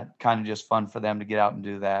was kind of just fun for them to get out and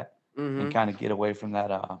do that and Mm-hmm. kind of get away from that.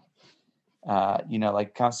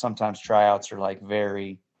 Like sometimes tryouts are like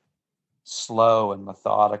very slow and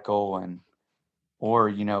methodical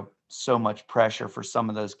or so much pressure for some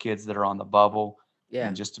of those kids that are on the bubble. Yeah.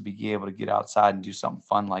 And just to be able to get outside and do something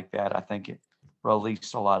fun like that, I think it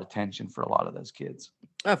released a lot of tension for a lot of those kids.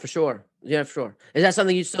 Oh, for sure. Yeah, for sure. Is that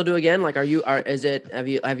something you still do again? Like, have you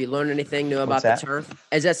learned anything new What's about the that? turf?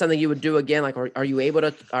 Is that something you would do again? Like, are you able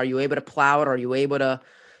to plow it? Are you able to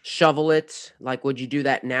shovel it? Like, would you do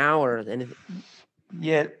that now or anything?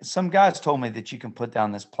 Yeah, some guys told me that you can put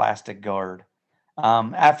down this plastic guard.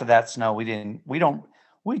 After that snow,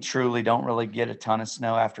 we truly don't really get a ton of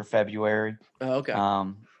snow after February Oh, okay.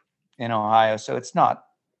 in Ohio. So it's not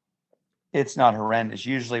horrendous.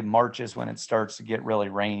 Usually March is when it starts to get really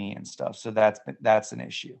rainy and stuff. So that's an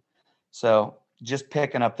issue. So just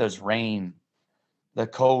picking up the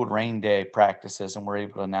cold rain day practices, and we're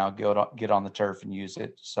able to now get on the turf and use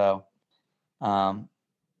it. So,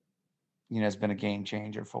 it's been a game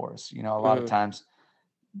changer for us. A lot of Mm-hmm. times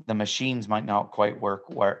the machines might not quite work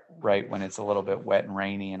right when it's a little bit wet and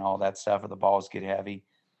rainy and all that stuff, or the balls get heavy.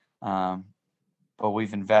 But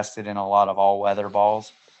we've invested in a lot of all weather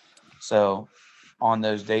balls. So on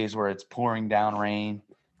those days where it's pouring down rain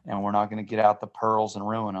and we're not going to get out the pearls and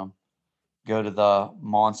ruin them, go to the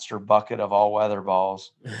monster bucket of all weather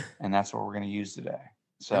balls. And that's what we're going to use today.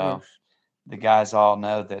 That So works. the guys all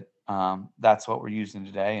know that that's what we're using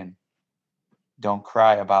today, and don't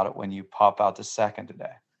cry about it when you pop out the second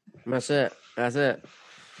today. That's it. That's it.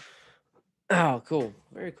 Oh, cool.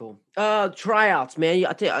 Very cool. Tryouts, man.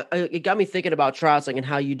 I tell you, it got me thinking about tryouts, like, and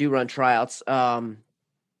how you do run tryouts. I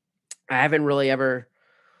haven't really ever.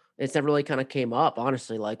 It's never really kind of came up,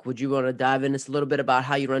 honestly. Like, would you want to dive in this a little bit about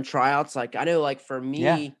how you run tryouts? Like, I know, like for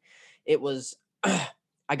Yeah. me, it was.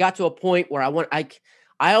 I got to a point where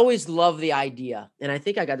I always love the idea, and I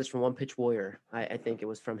think I got this from One Pitch Warrior. I think it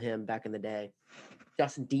was from him back in the day,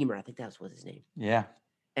 Justin Deemer. I think that was his name. Yeah.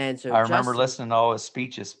 And so I remember Justin, listening to all his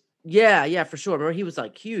speeches. yeah, for sure. Remember, he was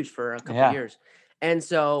like huge for a couple Yeah. years, and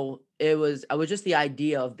so I was just the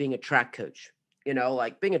idea of being a track coach.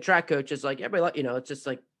 Like being a track coach is like everybody, it's just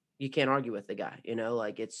like you can't argue with the guy.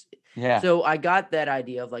 Like it's. Yeah. So I got that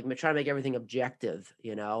idea of like trying to make everything objective,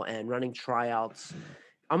 and running tryouts,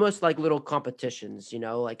 almost like little competitions,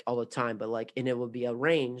 like all the time. But like, and it would be a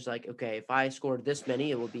range. Like, okay, if I scored this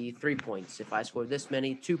many, it will be 3 points. If I scored this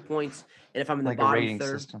many, 2 points. And if I'm in the Like a bottom rating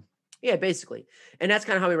third. system. Yeah, basically. And that's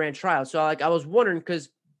kind of how we ran trials. So like I was wondering, because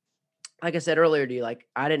like I said earlier to you, like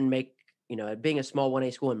I didn't make, being a small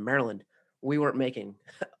 1A school in Maryland, we weren't making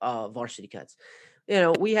varsity cuts.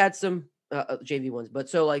 We had some JV ones, but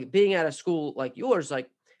so like being at a school like yours, like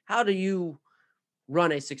how do you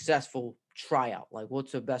run a successful tryout? Like,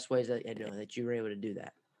 what's the best ways that you were able to do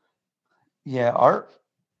that? Yeah,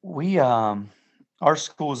 we our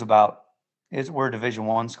school's about is we're a Division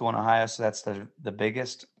 1 school in Ohio, so that's the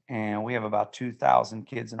biggest, and we have about 2,000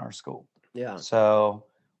 kids in our school. Yeah. So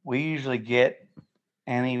we usually get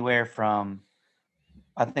anywhere from,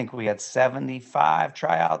 I think we had 75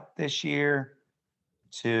 tryout this year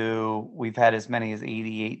to we've had as many as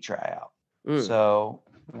 88 tryout. Mm. So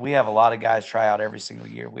we have a lot of guys try out every single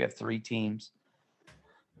year. We have 3 teams.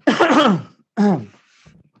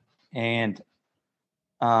 And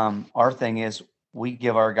our thing is we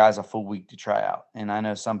give our guys a full week to try out. And I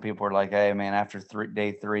know some people are like, hey, man, after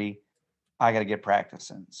day 3, I got to get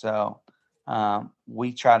practicing. So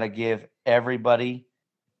we try to give everybody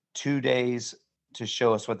 2 days to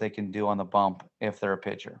show us what they can do on the bump if they're a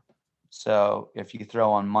pitcher. So if you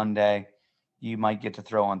throw on Monday, you might get to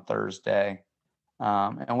throw on Thursday.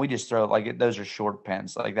 And we just throw like those are short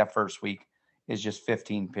pens. Like that first week is just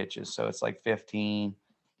 15 pitches. So it's like 15,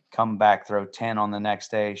 come back, throw 10 on the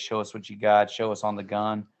next day, show us what you got, show us on the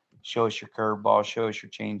gun, show us your curveball, show us your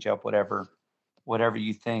changeup, whatever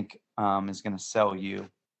you think is going to sell you.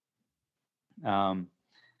 Um,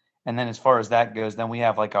 and then as far as that goes, then we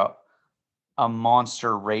have like a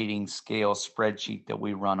monster rating scale spreadsheet that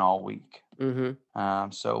we run all week.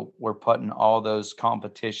 Mm-hmm. So we're putting all those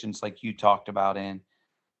competitions like you talked about in,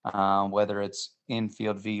 whether it's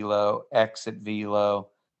infield velo, exit velo.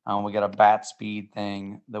 We got a bat speed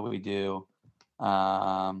thing that we do.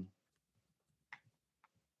 And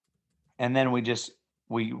then we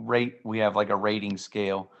have like a rating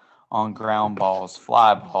scale on ground balls,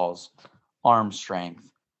 fly balls, arm strength.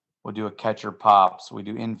 We'll do a catcher pops. We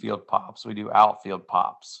do infield pops. We do outfield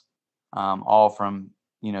pops, all from,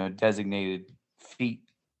 designated feet.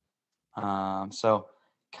 So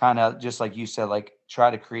kind of just like you said, like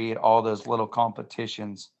try to create all those little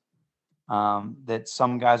competitions that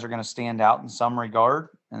some guys are going to stand out in some regard.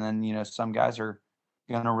 And then, some guys are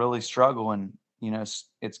going to really struggle and,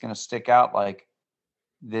 it's going to stick out like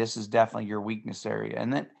this is definitely your weakness area.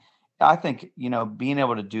 And then I think, being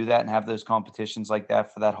able to do that and have those competitions like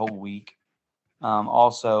that for that whole week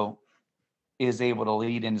also is able to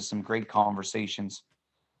lead into some great conversations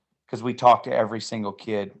because we talk to every single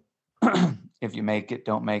kid. If you make it,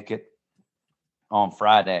 don't make it on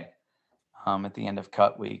Friday at the end of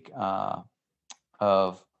cut week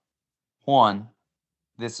of one,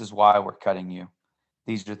 this is why we're cutting you.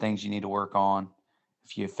 These are things you need to work on.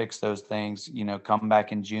 If you fix those things, come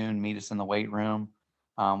back in June, meet us in the weight room.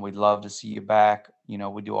 We'd love to see you back.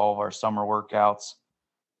 We do all of our summer workouts.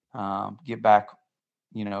 Get back,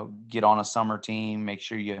 get on a summer team, make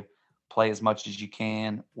sure you play as much as you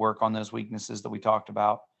can, work on those weaknesses that we talked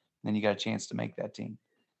about. Then you got a chance to make that team.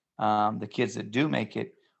 The kids that do make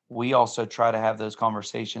it, we also try to have those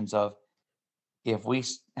conversations of if we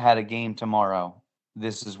had a game tomorrow,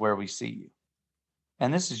 this is where we see you.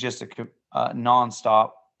 And this is just a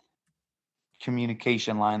nonstop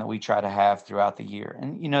communication line that we try to have throughout the year.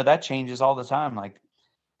 And, that changes all the time. Like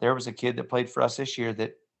there was a kid that played for us this year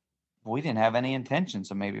that we didn't have any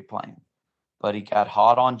intentions of maybe playing, but he got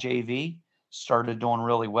hot on JV, started doing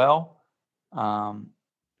really well.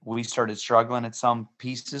 We started struggling at some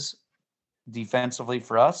pieces defensively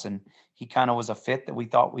for us, and he kind of was a fit that we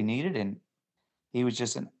thought we needed. And he was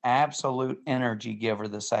just an absolute energy giver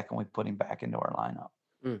the second we put him back into our lineup.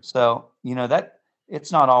 Mm. So, that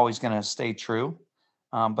it's not always going to stay true.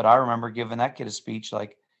 But I remember giving that kid a speech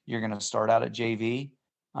like, you're going to start out at JV.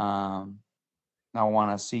 I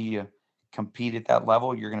want to see you compete at that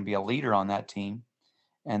level. You're going to be a leader on that team.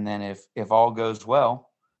 And then if all goes well,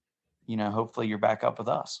 hopefully you're back up with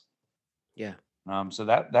us. Yeah. So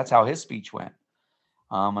that's how his speech went.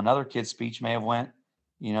 Another kid's speech may have went,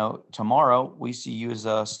 tomorrow we see you as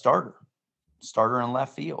a starter in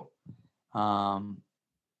left field,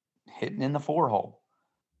 hitting in the 4-hole.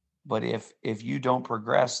 But if you don't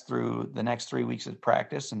progress through the next 3 weeks of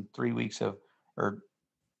practice and 3 weeks or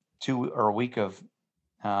a week of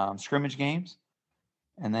scrimmage games,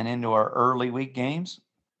 and then into our early week games,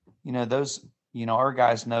 those, our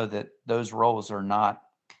guys know that those roles are not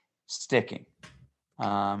sticking.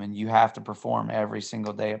 And you have to perform every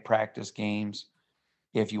single day at practice games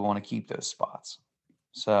if you want to keep those spots.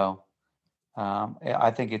 So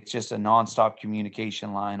I think it's just a nonstop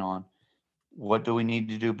communication line on what do we need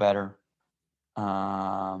to do better?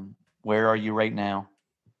 Where are you right now?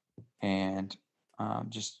 And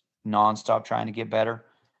just nonstop trying to get better,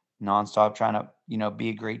 nonstop trying to, be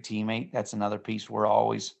a great teammate. That's another piece we're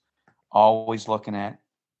always always looking at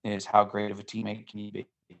is how great of a teammate can you be?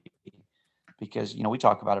 Because, we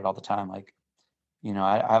talk about it all the time. Like,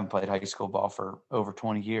 I haven't played high school ball for over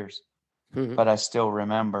 20 years, Hmm. but I still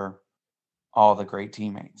remember all the great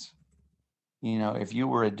teammates. If you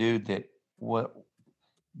were a dude that what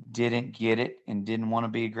didn't get it and didn't want to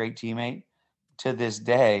be a great teammate, to this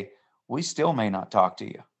day, we still may not talk to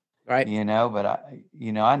you, Right. but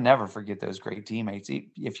I never forget those great teammates.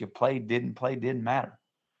 If you played, didn't play, didn't matter.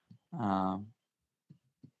 Um,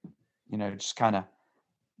 just kind of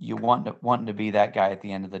you wanting to be that guy at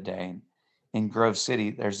the end of the day. And in Grove City,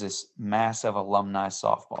 there's this massive alumni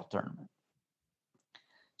softball tournament.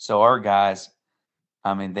 So our guys,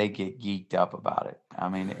 I mean, they get geeked up about it. I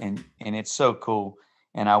mean, and it's so cool.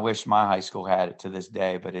 And I wish my high school had it to this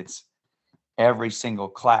day, but it's every single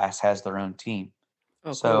class has their own team. Oh,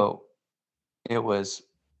 cool. So it was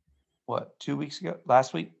what, 2 weeks ago,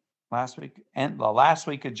 last week, and the last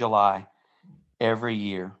week of July every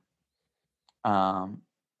year. Um,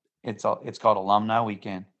 it's called Alumni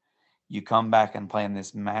Weekend. You come back and play in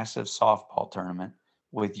this massive softball tournament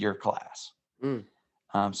with your class. Mm.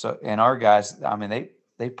 So, and our guys, I mean,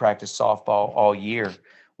 they practice softball all year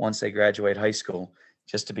once they graduate high school,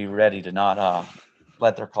 just to be ready to not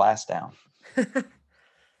let their class down. That's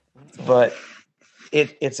awesome. But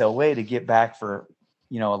it's a way to get back for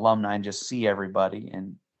alumni and just see everybody.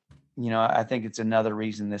 And I think it's another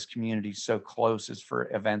reason this community is so close is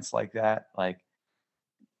for events like that. Like,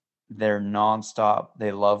 they're nonstop.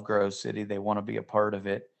 They love Grove City. They want to be a part of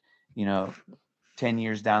it. 10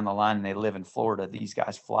 years down the line and they live in Florida, these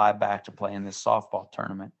guys fly back to play in this softball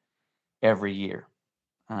tournament every year.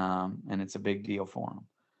 And it's a big deal for them.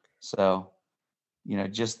 So,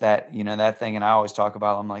 just that thing. And I always talk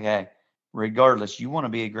about, I'm like, hey, regardless, you want to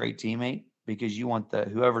be a great teammate because you want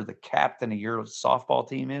whoever the captain of your softball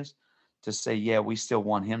team is to say, yeah, we still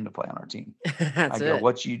want him to play on our team. I That's go,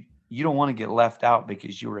 it. you don't want to get left out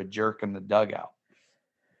because you were a jerk in the dugout.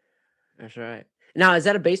 That's right. Now, is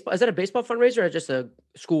that a baseball fundraiser or just a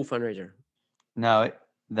school fundraiser? No,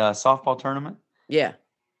 the softball tournament, Yeah.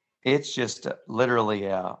 it's just literally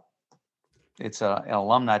it's an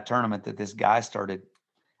alumni tournament that this guy started,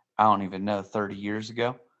 I don't even know, 30 years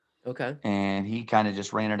ago. Okay. And he kind of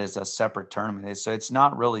just ran it as a separate tournament. So it's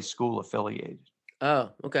not really school affiliated.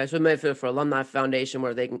 Oh, okay. So it made for alumni foundation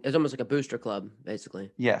where it's almost like a booster club,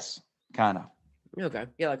 basically. Yes, kind of. Okay.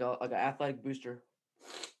 Yeah, like an athletic booster.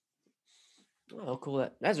 Oh, cool.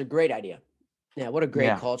 That's a great idea. Yeah, what a great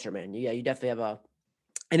Yeah. culture, man. Yeah, you definitely have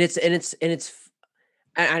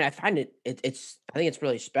and I find it's I think it's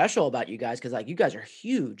really special about you guys because like you guys are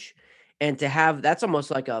huge, and to have that's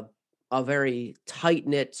almost like a very tight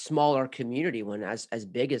knit, smaller community when as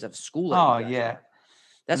big as a school that you Oh, guys yeah. are.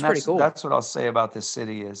 That's And pretty cool. that's what I'll say about this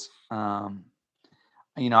city is, I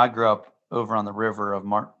grew up over on the river of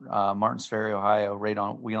Martins Ferry, Ohio, right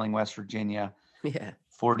on Wheeling, West Virginia, Yeah.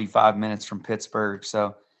 45 minutes from Pittsburgh.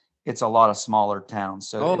 So it's a lot of smaller towns.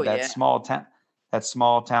 So Oh yeah. that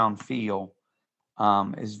small town feel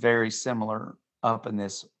is very similar up in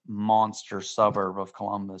this monster suburb of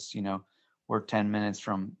Columbus. We're 10 minutes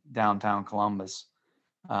from downtown Columbus,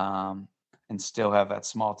 um, and still have that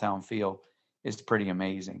small town feel is pretty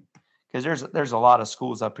amazing. Because there's a lot of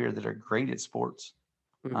schools up here that are great at sports,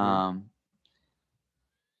 Hmm. um,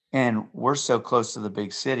 and we're so close to the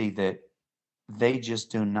big city that they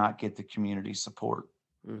just do not get the community support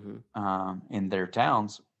Hmm. in their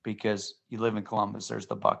towns because you live in Columbus. There's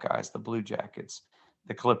the Buckeyes, the Blue Jackets,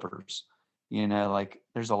 the Clippers. Like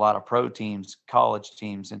there's a lot of pro teams, college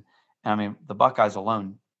teams, and I mean the Buckeyes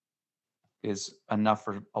alone is enough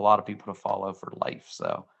for a lot of people to follow for life.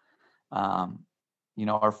 So, um,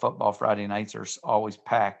 our football Friday nights are always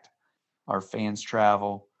packed. Our fans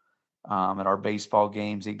travel. At our baseball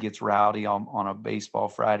games, it gets rowdy on a baseball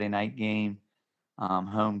Friday night game,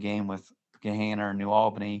 home game with Gahanna or New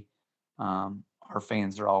Albany. Our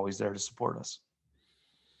fans are always there to support us.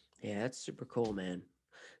 Yeah, that's super cool, man.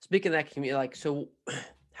 Speaking of that community, like, so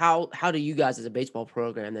how do you guys as a baseball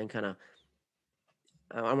program then kind of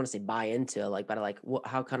I want to say buy into like, but like what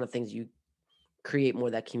how kind of things you create more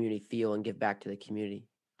of that community feel and give back to the community?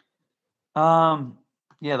 Um,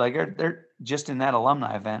 yeah, like they're just in that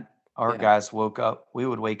alumni event. Our Yeah. guys woke up. We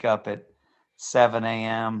would wake up at 7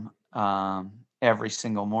 a.m. Every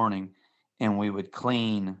single morning, and we would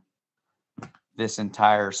clean this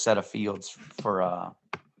entire set of fields for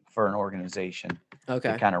an organization that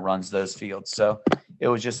Okay. kind of runs those fields. So it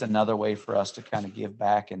was just another way for us to kind of give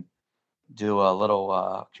back and do a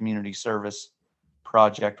little community service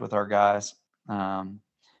project with our guys.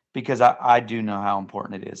 Because I do know how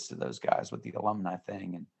important it is to those guys with the alumni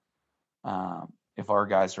thing. And if our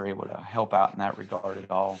guys are able to help out in that regard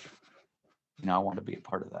at all, I want to be a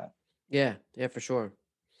part of that. Yeah, for sure.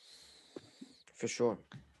 For sure.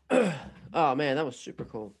 Oh man, that was super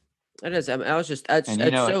cool. It is. I mean, I was just. It's And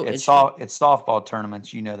so it's interesting. softball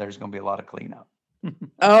tournaments. There's going to be a lot of cleanup.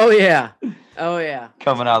 Oh yeah. Oh yeah.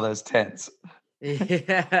 Coming out of those tents.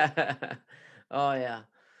 Yeah. Oh yeah.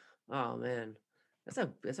 Oh man,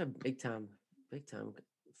 that's a big time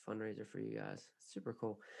fundraiser for you guys. Super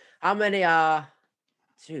cool. How many?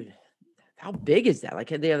 Dude, how big is that? Like,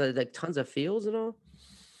 they have like tons of fields and all.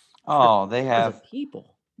 Oh, they Tons of have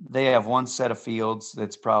people. one set of fields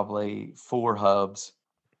that's probably 4 hubs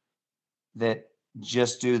that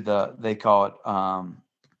just do they call it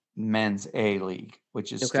men's A league,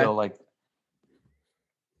 which is Okay. still like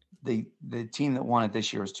the team that won it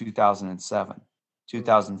this year was 2007.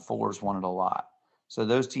 2004's won it a lot. So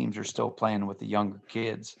those teams are still playing with the younger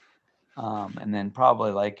kids. And then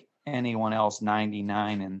probably like anyone else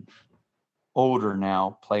 99 and older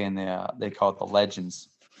now play in they call it the Legends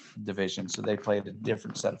division. So they play at a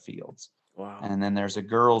different set of fields. Wow. And then there's a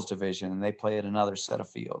girls division and they play at another set of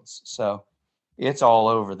fields. So it's all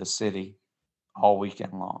over the city all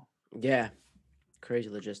weekend long. Yeah. Crazy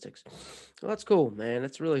logistics. Well, that's cool, man.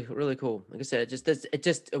 That's really, really cool. Like I said,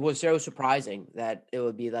 it was so surprising that it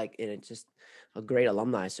would be like, and it's just a great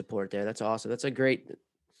alumni support there. That's awesome. That's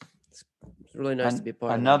it's really nice to be a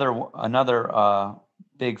part of that. Another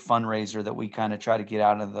big fundraiser that we kind of try to get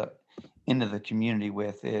out of into the community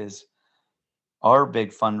with is our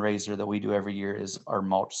big fundraiser that we do every year is our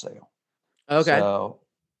mulch sale. Okay. So,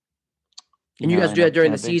 And you guys do that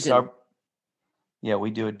during the season? Yeah,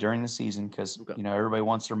 we do it during the season because, Okay. everybody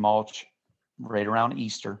wants their mulch right around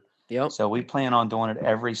Easter. Yep. So we plan on doing it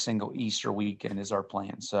every single Easter weekend is our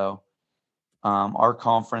plan. So our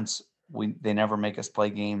conference, they never make us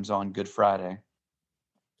play games on Good Friday.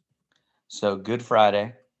 So Good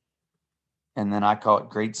Friday, and then I call it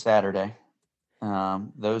Great Saturday.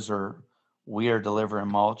 We are delivering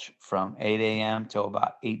mulch from 8 a.m. till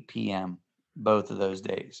about 8 p.m. both of those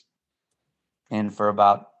days. And for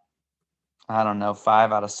about, I don't know,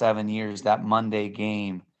 5 out of 7 years, that Monday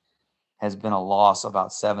game has been a loss about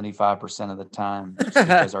 75% of the time just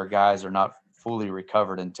because our guys are not fully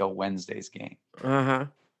recovered until Wednesday's game.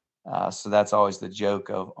 So that's always the joke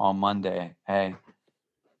of on Monday, hey,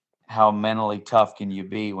 how mentally tough can you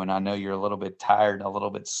be when I know you're a little bit tired and a little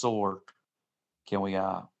bit sore? Can we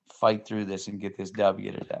fight through this and get this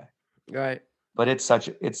W today? Right. But it's such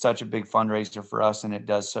a big fundraiser for us, and it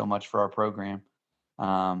does so much for our program.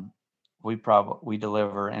 We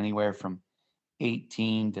deliver anywhere from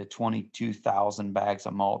 18 to 22,000 bags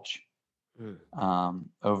of mulch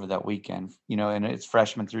over that weekend. And it's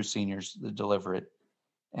freshmen through seniors that deliver it,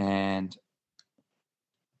 and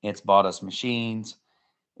it's bought us machines.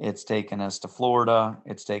 It's taken us to Florida.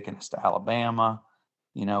 It's taken us to Alabama.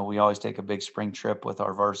 We always take a big spring trip with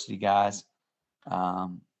our varsity guys.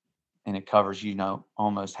 And it covers,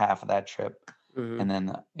 almost half of that trip. And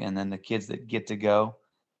then the kids that get to go,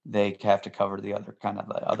 they have to cover the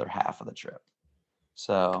other half of the trip.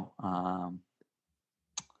 So,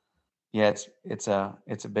 yeah, it's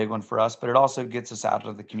a big one for us, but it also gets us out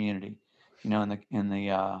of the community, in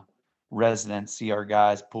the residents see our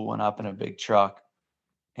guys pulling up in a big truck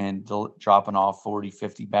and dropping off 40,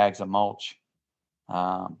 50 bags of mulch,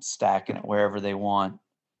 stacking it wherever they want,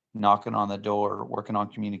 knocking on the door, working on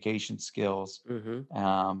communication skills,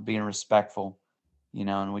 being respectful,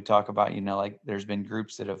 and we talk about, like there's been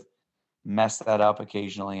groups that have messed that up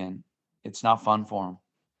occasionally, and it's not fun for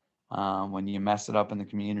them. When you mess it up in the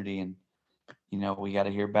community and, we got to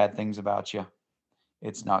hear bad things about you,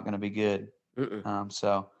 it's not going to be good.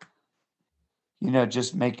 So,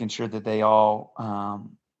 just making sure that they all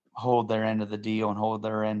hold their end of the deal and hold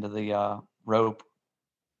their end of the rope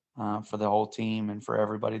for the whole team and for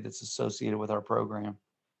everybody that's associated with our program.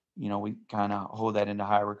 We kind of hold that into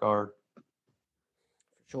high regard.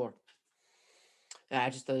 Sure. Yeah,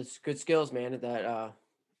 just those good skills, man. That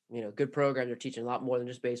good program. They're teaching a lot more than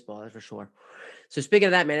just baseball. That's for sure. So speaking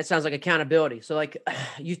of that, man, it sounds like accountability. So like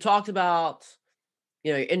you talked about,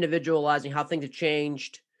 individualizing how things have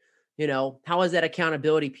changed. How has that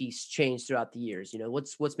accountability piece changed throughout the years?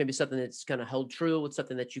 What's maybe something that's kind of held true? What's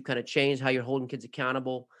something that you kind of changed how you're holding kids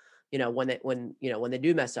accountable? When they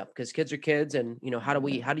do mess up, because kids are kids, and how do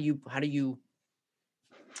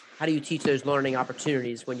you teach those learning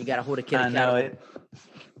opportunities when you got to hold a kid accountable? I know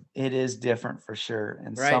it is different for sure.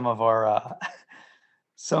 And Right. some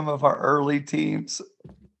of our early teams,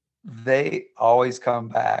 they always come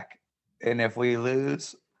back. And if we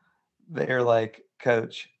lose, they're like,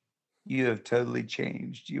 Coach, you have totally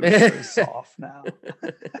changed. You are so soft now.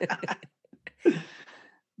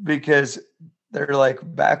 because they're like,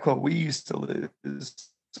 back when we used to lose,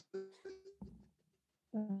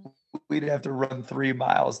 we'd have to run 3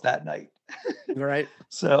 miles that night. Right.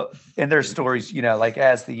 So, and there's stories, like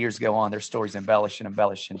as the years go on, there's stories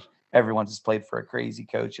embellishing. Everyone's just played for a crazy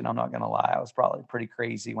coach. And I'm not going to lie, I was probably pretty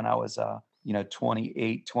crazy when I was,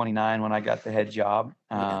 28, 29 when I got the head job.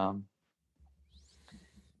 Yeah.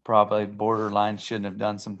 Probably borderline shouldn't have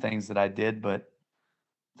done some things that I did, but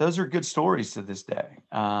those are good stories to this day.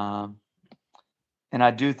 And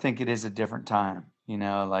I do think it is a different time, and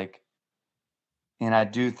I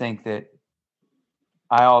do think that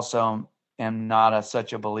I also am not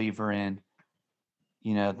such a believer in,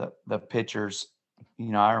 the pitchers.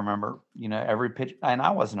 I remember, every pitch, and I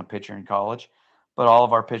wasn't a pitcher in college, but all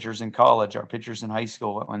of our pitchers in college, our pitchers in high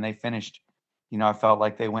school, when they finished, I felt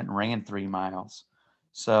like they went and ran 3 miles.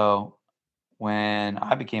 So when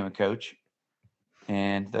I became a coach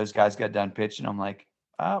and those guys got done pitching, I'm like,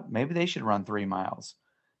 oh, maybe they should run 3 miles,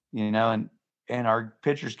 and our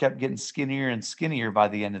pitchers kept getting skinnier and skinnier by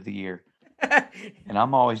the end of the year. And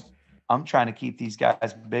I'm trying to keep these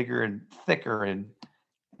guys bigger and thicker. And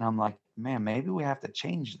I'm like, man, maybe we have to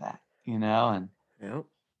change that, and Yeah.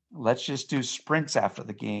 let's just do sprints after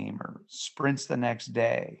the game or sprints the next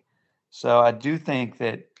day. So I do think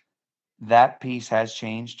that piece has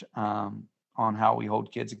changed, on how we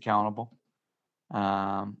hold kids accountable.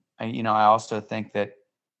 I also think that,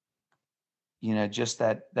 just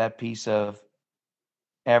that piece of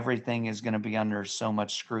everything is going to be under so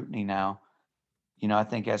much scrutiny now. I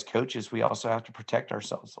think as coaches, we also have to protect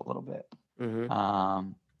ourselves a little bit.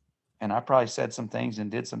 Mm-hmm. And I probably said some things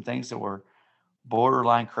and did some things that were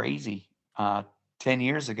borderline crazy 10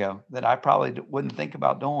 years ago that I probably wouldn't think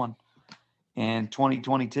about doing in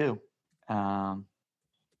 2022. But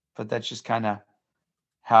that's just kind of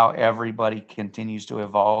how everybody continues to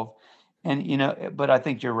evolve. And, but I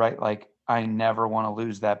think you're right. Like, I never want to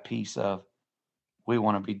lose that piece of, we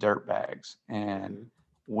want to be dirt bags and Mm-hmm.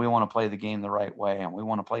 we want to play the game the right way and we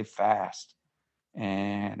want to play fast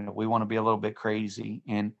and we want to be a little bit crazy.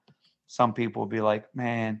 And some people will be like,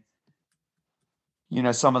 man,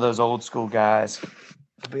 some of those old school guys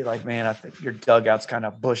will be like, man, I think your dugout's kind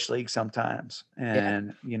of bush league sometimes. Yeah.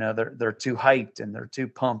 And, they're too hyped and they're too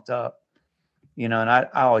pumped up, and I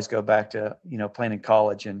always go back to, playing in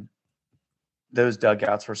college, and those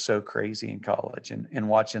dugouts were so crazy in college, and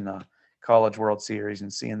watching the College World Series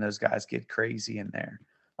and seeing those guys get crazy in there.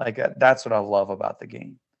 Like, that's what I love about the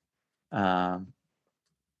game. Um,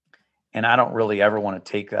 and I don't really ever want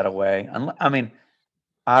to take that away. I mean,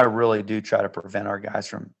 I really do try to prevent our guys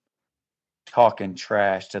from talking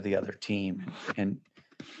trash to the other team and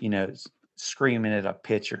screaming at a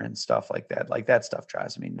pitcher and stuff like that. Like, that stuff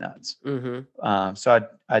drives me nuts. Mm-hmm. So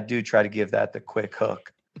I do try to give that the quick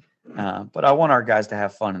hook. But I want our guys to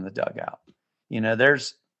have fun in the dugout.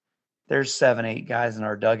 There's 7, 8 guys in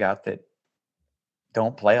our dugout that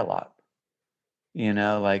don't play a lot.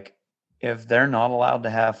 Like, if they're not allowed to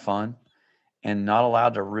have fun and not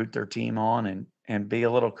allowed to root their team on and be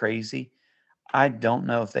a little crazy, I don't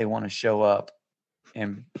know if they want to show up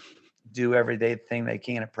and do everything they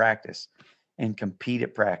can at practice and compete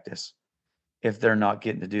at practice if they're not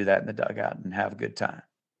getting to do that in the dugout and have a good time.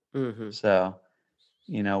 Mm-hmm. So,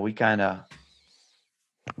 we kind of,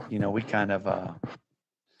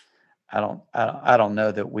 I don't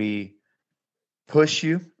know that we push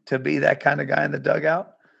you to be that kind of guy in the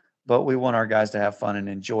dugout, but we want our guys to have fun and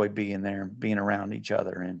enjoy being there and being around each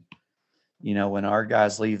other. And, when our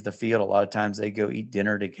guys leave the field, a lot of times they go eat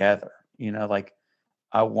dinner together, like,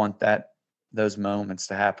 I want those moments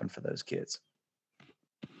to happen for those kids.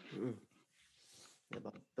 Mm. Yeah,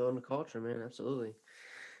 about building the culture, man. Absolutely.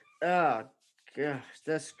 Oh gosh,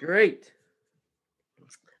 that's great.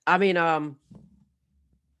 I mean, oh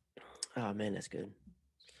man, that's good.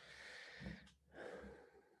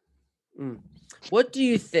 Mm. What do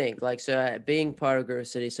you think? Like, so being part of Grove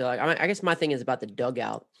City, so like, I guess my thing is about the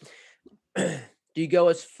dugout. Do you go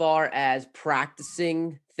as far as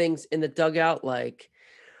practicing things in the dugout, like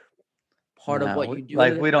part of No, what you do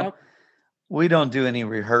in the dugout? we don't do any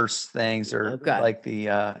rehearse things or Okay. like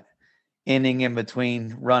the inning in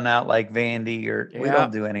between run out like Vandy, or we Yeah.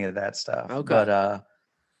 don't do any of that stuff. Okay. But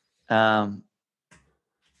um,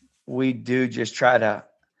 we do just try to,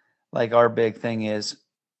 like, our big thing is,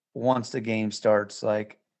 once the game starts,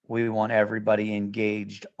 like, we want everybody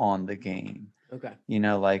engaged on the game. Okay.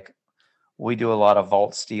 Like, we do a lot of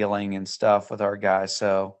vault stealing and stuff with our guys.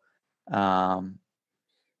 So, what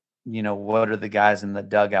are the guys in the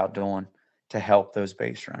dugout doing to help those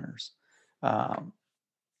base runners?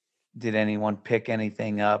 Did anyone pick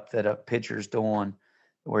anything up that a pitcher's doing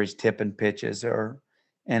where he's tipping pitches or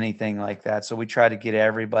anything like that. So we try to get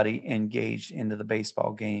everybody engaged into the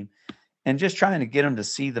baseball game and just trying to get them to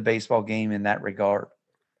see the baseball game in that regard.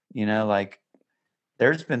 Like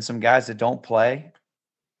there's been some guys that don't play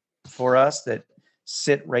for us that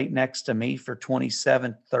sit right next to me for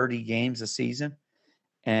 27, 30 games a season.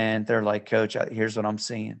 And they're like, Coach, here's what I'm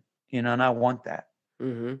seeing, and I want that.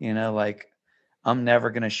 Like I'm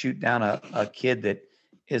never going to shoot down a kid that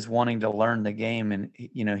is wanting to learn the game. And,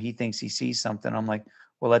 he thinks he sees something. I'm like,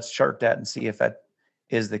 well, let's chart that and see if that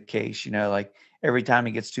is the case. Like every time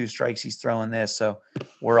he gets 2 strikes, he's throwing this. So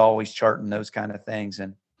we're always charting those kind of things.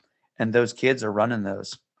 And those kids are running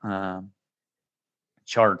those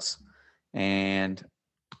charts and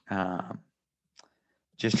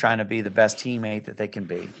just trying to be the best teammate that they can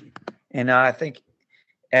be. And I think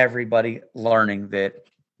everybody learning that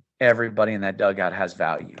everybody in that dugout has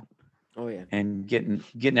value. Oh yeah. And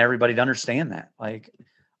getting everybody to understand that. Like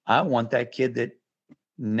I want that kid that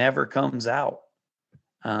never comes out,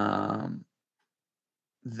 that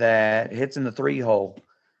hits in the 3-hole,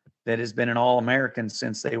 that has been an All-American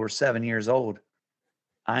since they were 7 years old.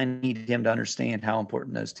 I need him to understand how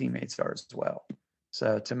important those teammates are as well.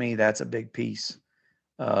 So to me, that's a big piece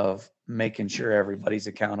of making sure everybody's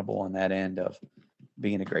accountable on that end of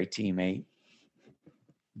being a great teammate,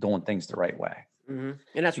 doing things the right way. And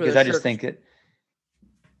that's because I just think that,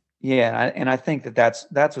 I think that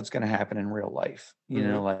that's what's going to happen in real life.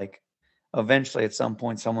 Like eventually at some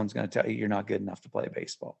point, someone's going to tell you you're not good enough to play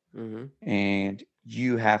baseball, and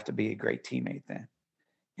you have to be a great teammate then.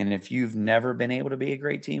 And if you've never been able to be a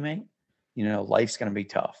great teammate, life's going to be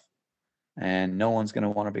tough, and no one's going to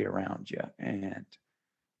want to be around you. And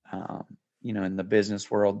in the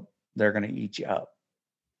business world, they're going to eat you up.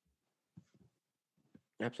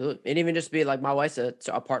 Absolutely. And even just be like my wife's a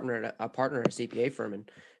partner at a CPA firm,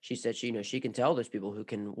 and she said she can tell there's people who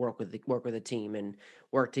can work with a team and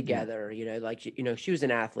work together. She was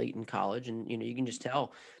an athlete in college, and you can just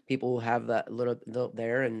tell people who have that little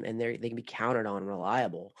there, and they can be counted on,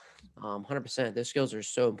 reliable. 100%. Those skills are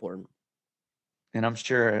so important. And I'm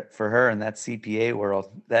sure for her in that CPA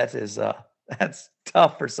world, that's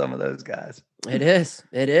tough for some of those guys. It is.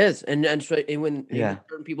 And so when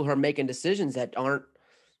certain people who are making decisions that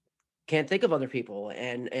can't think of other people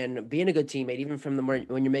and being a good teammate, even from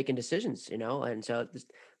when you're making decisions, and so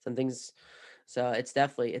some things, so it's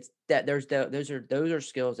definitely, those are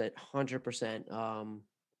skills that 100%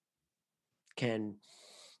 can,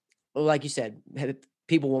 like you said,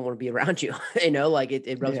 people won't want to be around you, like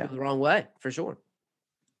it rubs people the wrong way for sure.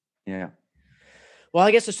 Yeah. Well,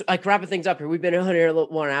 I guess just like wrapping things up here. We've been on here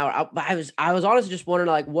 1 hour. I was honestly just wondering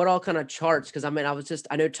like what all kind of charts, because I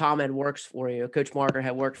know Tom had works for you, Coach Marker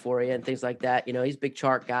had worked for you and things like that. He's a big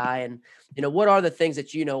chart guy, and what are the things that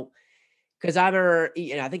because I remember,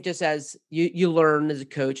 I think just as you learn as a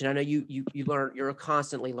coach, and I know you learn, you're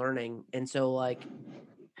constantly learning, and so like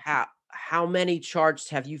how many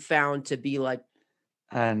charts have you found to be like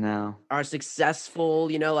I know are successful?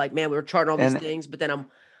 Like man, we were charting all these things, but then I'm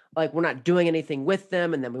like, we're not doing anything with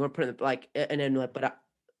them. And then we were putting like, and then like, but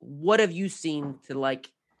what have you seen to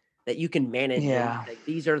like, that you can manage? Yeah. Like,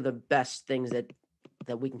 these are the best things that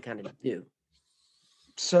we can kind of do.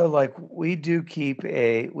 So like we do keep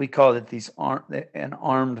we call it an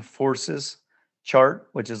armed forces chart,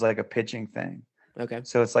 which is like a pitching thing. Okay.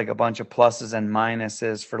 So it's like a bunch of pluses and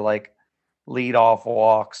minuses for like lead off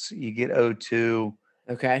walks. You get 0-2.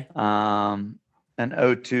 Okay. An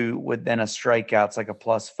 0-2 with then a strikeout's like a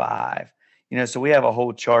 +5. So we have a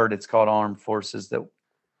whole chart. It's called armed forces that,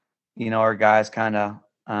 our guys kind of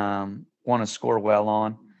want to score well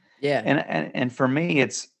on. Yeah. And for me,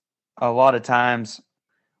 it's a lot of times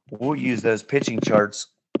we'll use those pitching charts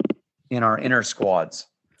in our inner squads.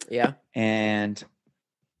 Yeah. And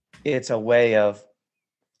it's a way of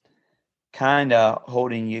kind of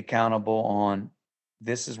holding you accountable on,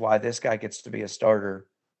 this is why this guy gets to be a starter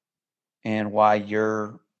and why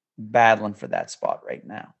you're battling for that spot right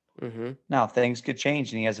now. Now things could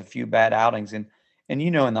change, and he has a few bad outings, and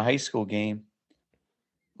in the high school game,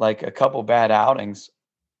 like a couple bad outings,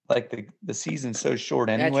 like the season's so short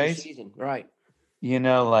anyways. That's your season, right?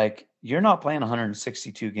 Like you're not playing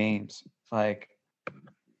 162 games. Like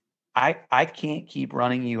I can't keep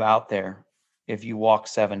running you out there if you walk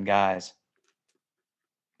 7 guys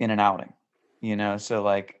in an outing. So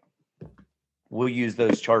like we'll use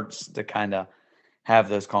those charts to kind of have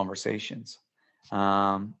those conversations.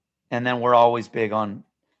 And then we're always big on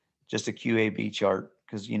just a QAB chart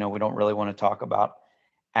because, we don't really want to talk about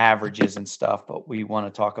averages and stuff, but we want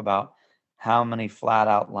to talk about how many flat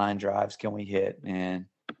out line drives can we hit and,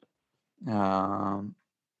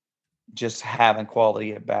 just having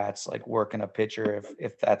quality at bats, like working a pitcher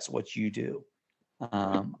if that's what you do.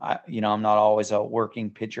 I'm not always a working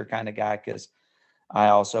pitcher kind of guy because I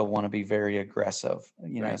also want to be very aggressive,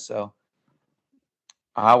 Right. so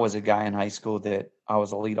I was a guy in high school that I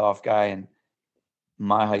was a leadoff guy, and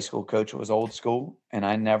my high school coach was old school, and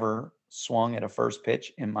I never swung at a first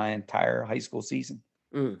pitch in my entire high school season.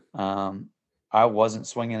 Mm. Um, I wasn't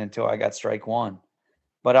swinging until I got strike one,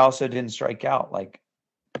 but I also didn't strike out. Like,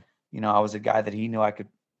 I was a guy that he knew I could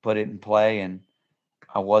put it in play, and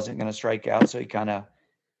I wasn't going to strike out. So he kind of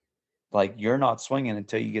like, you're not swinging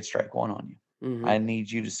until you get strike one on you. Mm-hmm. I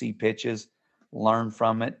need you to see pitches, learn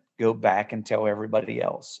from it, go back and tell everybody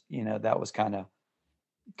else. That was kind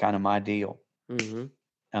of my deal.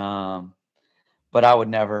 Mm-hmm. Um, but I would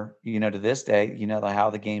never, to this day, how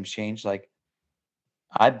the game's changed. Like,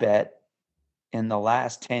 I bet in the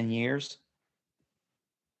last 10 years,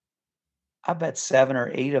 I bet 7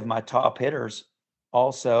 or 8 of my top hitters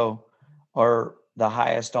also are the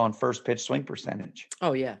highest on first pitch swing percentage.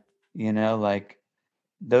 Oh yeah. Like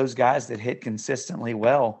those guys that hit consistently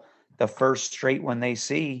well, the first straight one they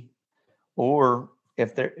see, or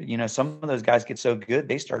if they're, some of those guys get so good,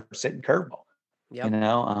 they start sitting curveball. You Yep.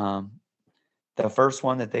 know, the first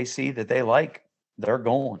one that they see that they like, they're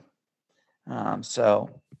going. So,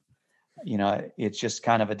 it's just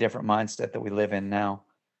kind of a different mindset that we live in now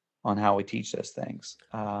on how we teach those things.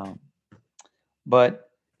 But,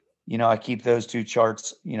 I keep those two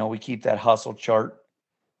charts. We keep that hustle chart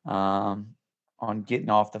on getting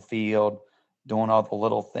off the field, doing all the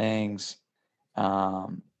little things.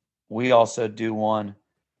 We also do one,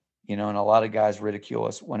 and a lot of guys ridicule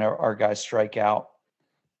us whenever our guys strike out.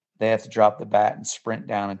 They have to drop the bat and sprint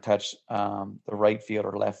down and touch the right field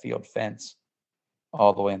or left field fence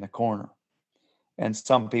all the way in the corner. And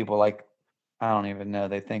some people, like, I don't even know,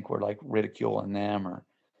 they think we're like ridiculing them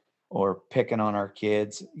or picking on our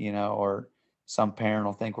kids, or some parent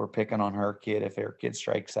will think we're picking on her kid if their kid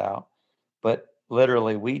strikes out. But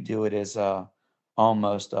literally, we do it as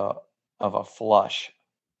almost of a flush.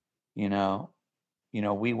 You know,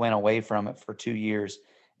 we went away from it for 2 years,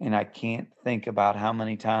 and I can't think about how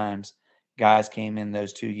many times guys came in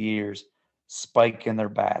those 2 years, spiking their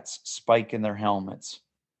bats, spiking their helmets,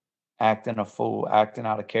 acting a fool, acting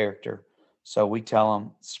out of character. So we tell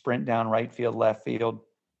them sprint down right field, left field,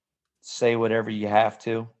 say whatever you have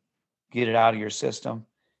to, get it out of your system,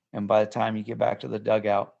 and by the time you get back to the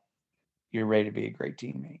dugout, you're ready to be a great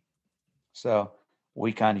teammate. So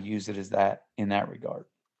we kind of use it as that in that regard.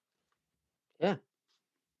 Yeah.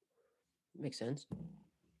 Makes sense.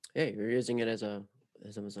 Yeah, you're using it as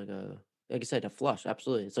almost like I said, a flush.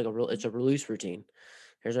 Absolutely. It's like it's a release routine.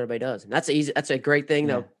 Here's what everybody does. And that's a great thing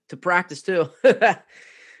Yeah. though to practice too.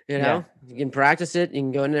 Yeah. You can practice it, you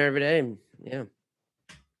can go in there every day and yeah.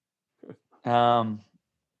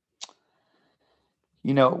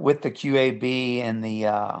 With the QAB and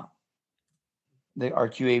our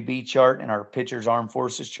QAB chart and our pitcher's armed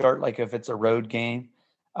forces chart, like if it's a road game,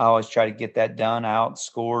 I always try to get that done,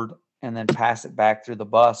 outscored, and then pass it back through the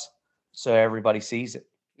bus so everybody sees it.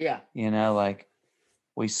 Yeah. Like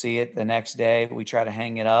we see it the next day, we try to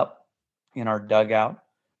hang it up in our dugout.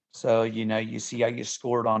 So, you see how you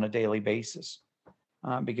scored on a daily basis.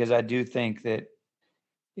 Because I do think that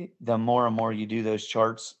the more and more you do those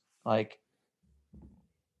charts, like,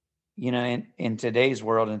 in today's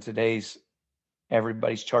world, in today's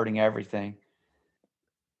everybody's charting everything.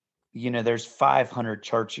 There's 500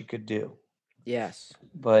 charts you could do. Yes.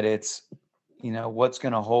 But it's, what's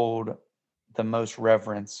going to hold the most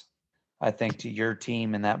reverence, I think, to your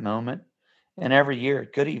team in that moment. And every year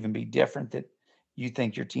it could even be different that you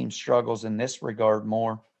think your team struggles in this regard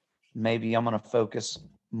more. Maybe I'm going to focus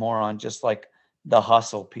more on just like the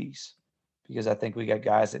hustle piece because I think we got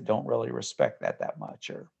guys that don't really respect that much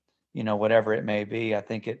or, whatever it may be. I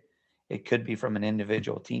think it could be from an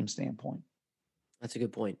individual team standpoint. That's a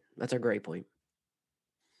good point. That's a great point.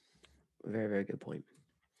 Very, very good point.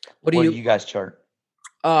 What do you guys chart?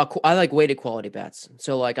 I like weighted quality bats.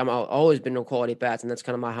 So like always been on quality bats, and that's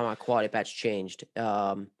kind of how my quality bats changed.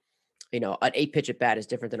 An 8-pitch at bat is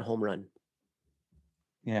different than a home run.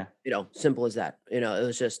 Yeah. Simple as that. It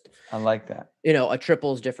was just. I like that. A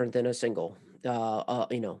triple is different than a single.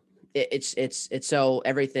 It's so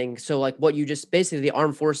everything. So like what you just basically the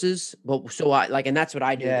armed forces. But so I like, and that's what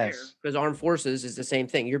I do there because armed forces is the same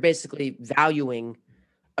thing. You're basically valuing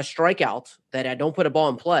a strikeout that I don't put a ball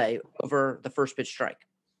in play over the first pitch strike.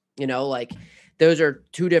 Like those are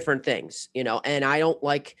two different things. And I don't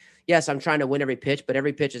like. Yes, I'm trying to win every pitch, but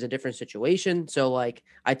every pitch is a different situation. So like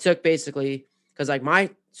I took basically because like my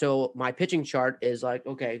pitching chart is like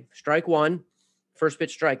okay, strike one. first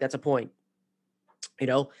pitch strike, that's a point.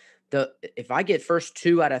 If I get first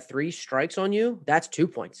 2 out of 3 strikes on you, that's 2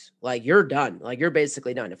 points. Like, you're done. Like, you're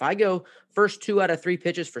basically done. If I go first 2 out of 3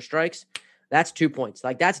 pitches for strikes, that's 2 points.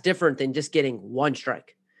 Like, that's different than just getting 1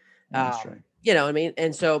 strike. You know what I mean?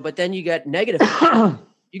 And so, but then you get negative.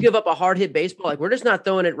 You give up a hard hit baseball. Like, we're just not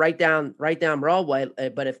throwing it right down Broadway.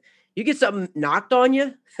 But if you get something knocked on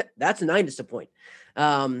you, that's 9 disappoint.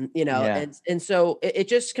 And so it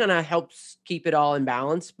just kind of helps keep it all in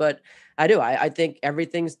balance. But I think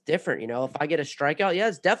everything's different. If I get a strikeout, yeah,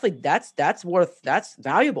 it's definitely, that's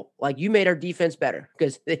valuable. Like, you made our defense better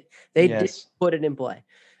because they did put it in play.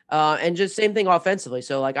 And just same thing offensively.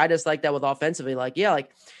 So, like, I just like that with offensively, like, yeah,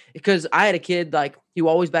 like, because I had a kid, like, he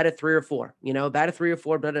always batted 3 or 4, batted 3 or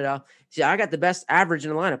 4, blah, blah, blah. See, I got the best average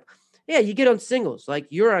in the lineup. Yeah, you get on singles. Like,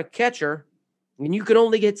 you're a catcher and you can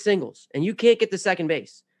only get singles and you can't get to second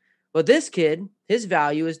base. But this kid, his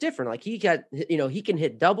value is different. Like, he can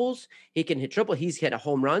hit doubles, he can hit triple, he's hit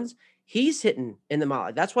home runs. He's hitting in the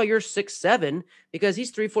mile. That's why you're 6'7", because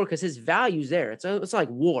he's 3'4", because his value's there. It's like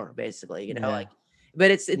war, basically,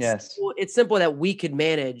 but it's simple that we could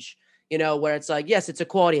manage, where it's like, yes, it's a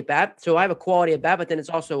quality at bat. So I have a quality at bat, but then it's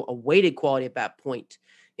also a weighted quality at bat point,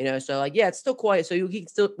 so, like, yeah, it's still quality. So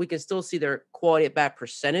we can still see their quality at bat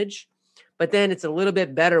percentage, but then it's a little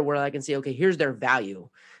bit better where I can see, okay, here's their value,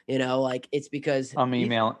 like, it's because I'm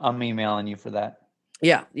emailing you for that.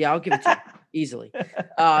 Yeah. I'll give it to you easily.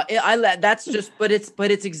 That's just, but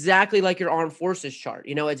it's exactly like your armed forces chart.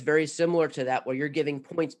 It's very similar to that, where you're giving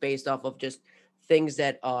points based off of just things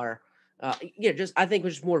that are, I think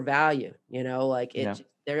just more value, like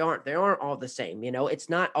they aren't all the same. It's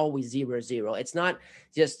not always 0-0. It's not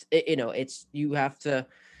just, it's, you have to,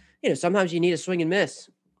 sometimes you need a swing and miss,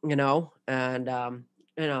 and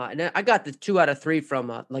I got the 2 out of 3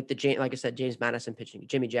 from like I said, James Madison pitching,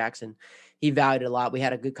 Jimmy Jackson. He valued it a lot. We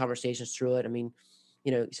had a good conversation through it. I mean,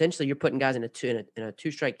 essentially you're putting guys in a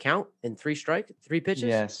 2-strike count and 3 pitches.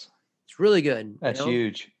 Yes. It's really good. That's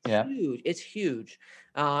huge. Yeah. Huge. It's huge.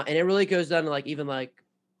 And it really goes down to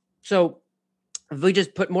so if we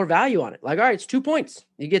just put more value on it, like, all right, it's 2 points.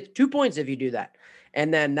 You get 2 points if you do that.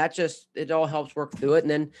 And then it all helps work through it. And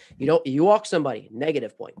then you walk somebody,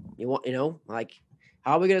 negative point. Like,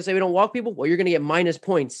 how are we going to say we don't walk people? Well, you're going to get minus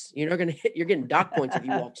points. You're getting dock points if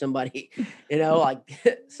you walk somebody,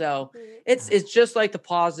 so it's just like the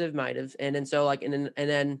positive negative. And then, so like, and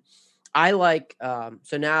then I like,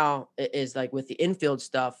 so now it is like with the infield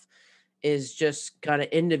stuff is just kind of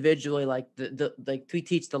individually, like like we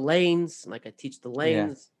teach the lanes, like I teach the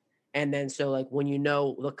lanes. Yeah. And then, so like, when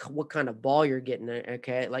what kind of ball you're getting,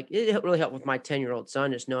 okay. Like, it really helped with my 10-year-old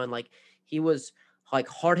son, just knowing, like, he was like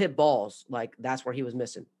hard hit balls. Like, that's where he was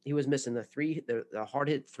missing. He was missing the hard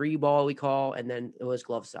hit 3 ball we call, and then it was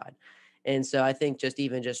glove side. And so I think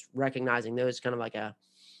just recognizing those kind of like a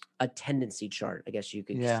tendency chart, I guess you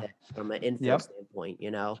could say, from an infield standpoint,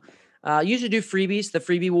 usually do freebies, the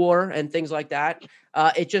freebie war and things like that.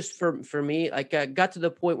 It just, for me, like, got to the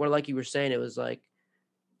point where, like you were saying, it was like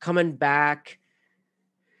coming back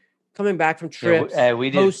from trips. We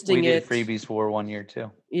did freebies for 1 year too.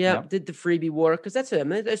 Yeah, did the freebie war, because that's it. I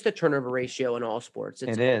mean, that's the turnover ratio in all sports.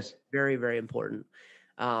 It is very, very important.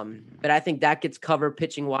 But I think that gets covered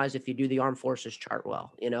pitching wise if you do the armed forces chart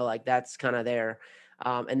well. Like, that's kind of there.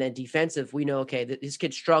 And then defensive, we know, okay, this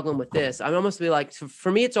kid's struggling with this. I'm almost be like, so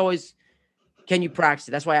for me, it's always, can you practice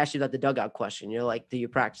it? That's why I asked you about the dugout question. Like, do you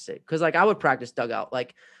practice it? Because, like, I would practice dugout,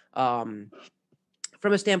 like, from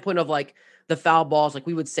a standpoint of, like, the foul balls, like,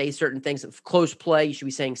 we would say certain things. Of close play, you should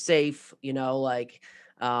be saying safe, like,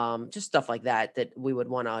 just stuff like that we would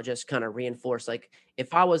want to just kind of reinforce. Like,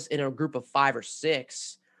 if I was in a group of 5 or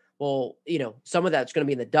 6, well, some of that's going to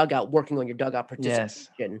be in the dugout, working on your dugout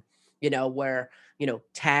participation, where,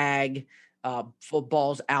 tag,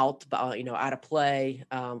 balls out, out of play,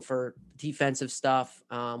 for defensive stuff.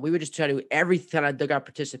 We would just try to do every kind of dugout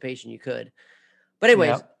participation you could. But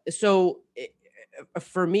anyways, so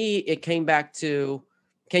for me, it came back to,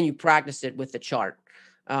 can you practice it with the chart?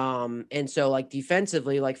 And so, like,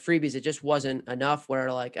 defensively, like freebies, it just wasn't enough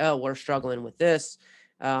where, like, oh, we're struggling with this.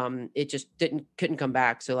 It just couldn't come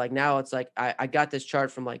back. So, like, now it's like, I got this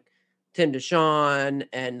chart from, like, Tim Deshawn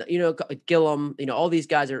and, Gillum, all these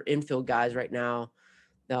guys are infield guys right now.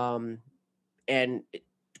 And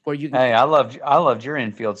where you can, hey, I loved your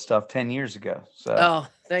infield stuff 10 years ago. So, oh,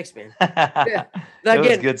 thanks, man. Yeah. That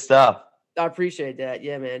was good stuff. I appreciate that.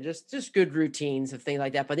 Yeah, man. Just good routines and things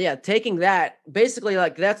like that. But yeah, taking that, basically,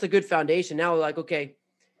 like, that's a good foundation. Now, like, okay,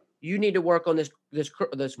 you need to work on this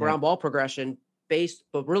ground ball progression based,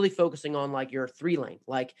 but really focusing on like your 3 lane,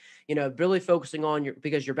 like, really focusing on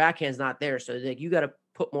because your backhand's not there. So like you got to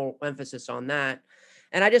put more emphasis on that.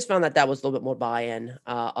 And I just found that was a little bit more buy-in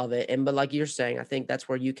of it. But like you're saying, I think that's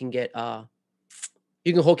where you can get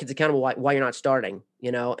you can hold kids accountable why you're not starting,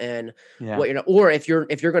 and Yeah. what you're not, or if you're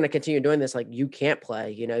going to continue doing this, like you can't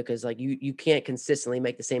play, because like you can't consistently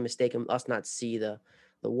make the same mistake and us not see the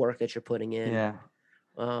work that you're putting in. Yeah.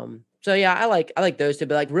 So yeah, I like those two,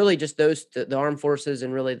 but like really just those the armed forces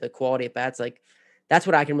and really the quality of bats, like that's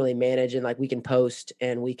what I can really manage, and like we can post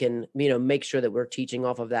and we can make sure that we're teaching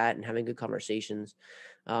off of that and having good conversations.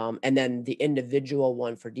 And then the individual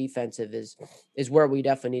one for defensive is where we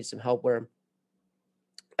definitely need some help. Where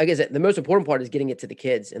I guess the most important part is getting it to the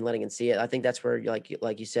kids and letting them see it. I think that's where, like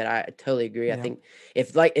you said, I totally agree. I Yeah. think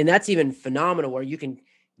and that's even phenomenal where you can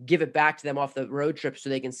give it back to them off the road trip so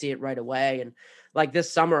they can see it right away. And like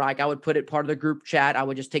this summer, like I would put it part of the group chat. I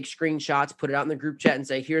would just take screenshots, put it out in the group chat and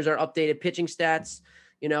say, here's our updated pitching stats,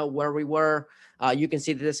 where we were. You can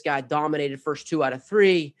see that this guy dominated first 2 out of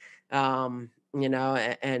 3, and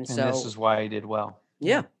so this is why he did well.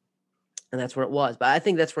 Yeah. And that's where it was. But I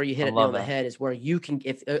think that's where you hit it nail on the head, is where you can,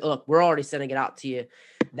 look, we're already sending it out to you.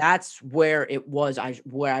 That's where it was.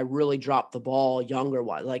 Where I really dropped the ball younger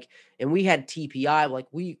wise. Like, and we had TPI, like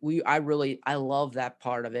I love that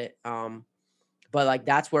part of it. But like,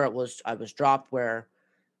 that's where I was dropped, where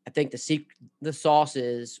I think the sauce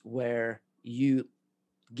is where you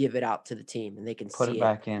give it out to the team and they can Put see it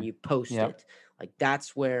back in. And you post it. Like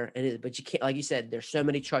that's where it is. But you can't, like you said, there's so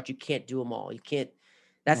many charts. You can't do them all. You can't.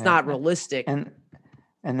 That's not realistic. And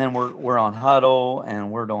then we're on huddle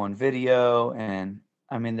and we're doing video, and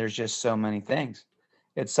I mean there's just so many things.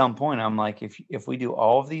 At some point I'm like, if we do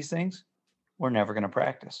all of these things, we're never going to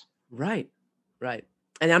practice. Right.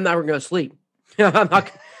 And I'm never going to sleep. I'm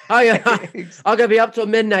gonna be up till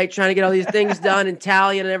midnight trying to get all these things done and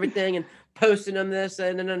tallying and everything and posting them this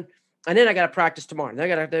and then I got to practice tomorrow. Then I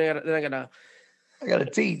got to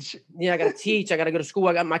teach. Yeah, I got to teach. I got to go to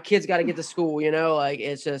school. My kids got to get to school, like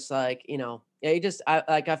it's just like,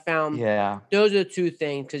 I found those are the 2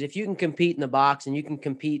 things. Because if you can compete in the box and you can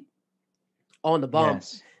compete on the bump,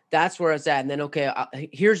 that's where it's at. And then, okay,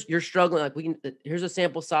 you're struggling. Like here's a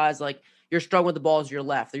sample size. Like you're struggling with the balls to your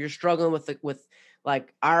left, or you're struggling with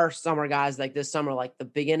like our summer guys, like this summer, like the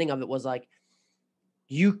beginning of it was like,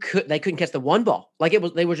 they couldn't catch the 1 ball. Like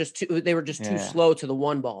they were just too slow to the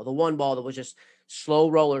 1 ball. The 1 ball that was just slow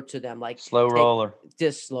roller to them, like slow roller.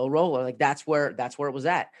 Like that's where it was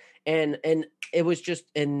at. And it was just,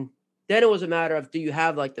 and then it was a matter of, do you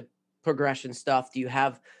have like the progression stuff? Do you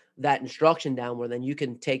have that instruction down where then you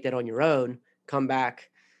can take that on your own, come back,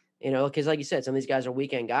 because like you said, some of these guys are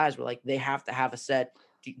weekend guys where like they have to have a set.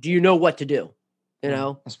 Do you know what to do?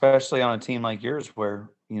 Especially on a team like yours where,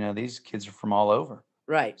 these kids are from all over.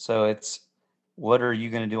 Right. So it's, what are you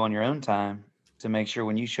going to do on your own time to make sure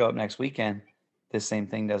when you show up next weekend, this same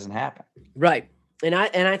thing doesn't happen? Right. And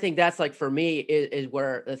I think that's like, for me is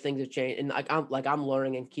where the things have changed. And I'm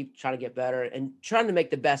learning and keep trying to get better and trying to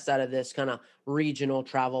make the best out of this kind of regional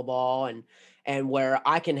travel ball and where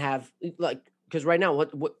I can have, like, because right now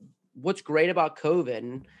what's great about COVID,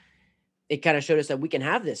 and it kind of showed us that we can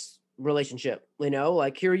have this relationship,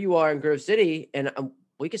 like here you are in Grove City and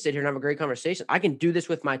we can sit here and have a great conversation. I can do this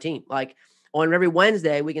with my team. Like on every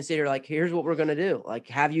Wednesday, we can sit here like, here's what we're going to do. Like,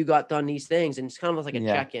 have you done these things? And it's kind of like a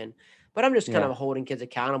check-in, but I'm just kind of holding kids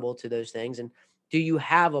accountable to those things. And do you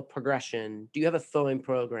have a progression? Do you have a throwing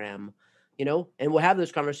program? And we'll have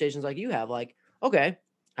those conversations like you have, like, okay,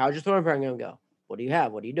 how's your throwing program go? What do you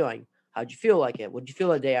have? What are you doing? How'd you feel like it? What did you feel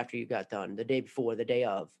the day after you got done? The day before, the day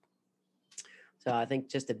of? So I think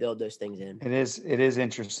just to build those things in. It is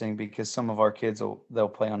interesting because some of our kids they'll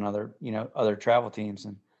play on other travel teams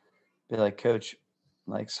and be like, Coach,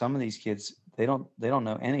 like some of these kids, they don't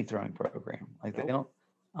know any throwing program. Like they don't.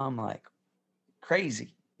 I'm like,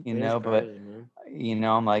 crazy, but crazy,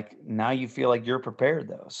 I'm like, now you feel like you're prepared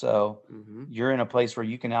though. So you're in a place where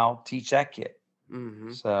you can now teach that kid.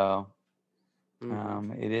 So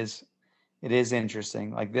it is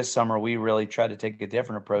interesting. Like this summer, we really tried to take a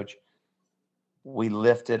different approach. We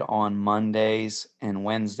lifted on Mondays and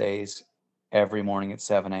Wednesdays every morning at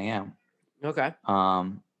 7 a.m. Okay.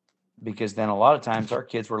 Because then a lot of times our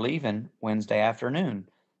kids were leaving Wednesday afternoon.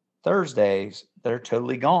 Thursdays, they're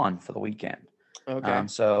totally gone for the weekend. Okay.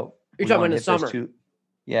 So you're talking about in the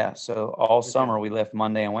summer. So all summer we lift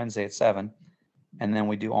Monday and Wednesday at 7, and then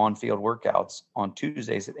we do on-field workouts on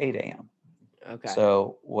Tuesdays at 8 a.m. Okay.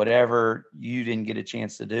 So whatever you didn't get a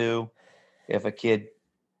chance to do, if a kid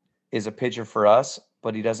is a pitcher for us,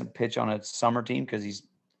 but he doesn't pitch on a summer team because he's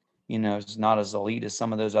is not as elite as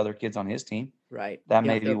some of those other kids on his team. Right. That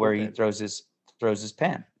Yeah, may be feel where he confident. throws his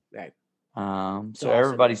pen. Right. It's So awesome,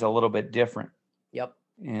 everybody's man. a little bit different Yep.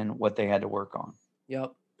 in what they had to work on.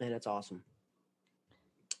 Yep. And it's awesome.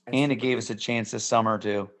 That's And it super gave cool. us a chance this summer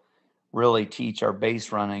to really teach our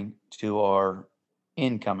base running to our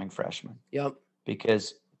incoming freshmen Yep.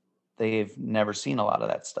 because they've never seen a lot of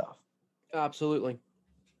that stuff. Absolutely.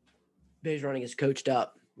 Base running is coached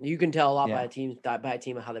up. You can tell a lot by Yeah. a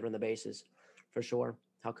team of how they run the bases, for sure.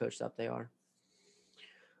 How coached up they are.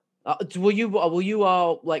 Will you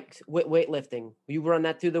like weightlifting? Will you run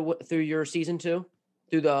that through your season too,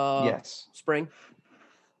 through the Yes. spring?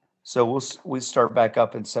 So we'll start back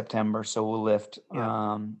up in September. So we'll lift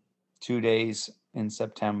Yeah. 2 days in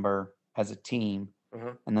September as a team,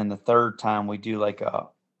 Uh-huh. and then the third time we do like a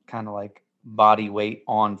kind of like body weight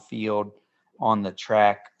on field, on the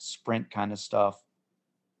track, sprint kind of stuff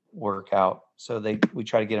workout. So we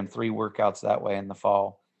try to get them 3 workouts that way in the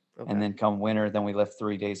fall, Okay. and then come winter, then we lift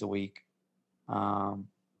 3 days a week. And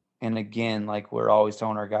again, like we're always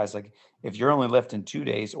telling our guys, like if you're only lifting 2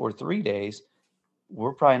 days or 3 days,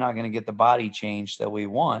 we're probably not going to get the body change that we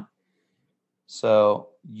want. So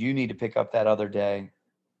you need to pick up that other day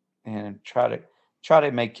and try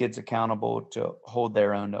to make kids accountable to hold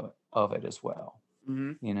their own of it as well.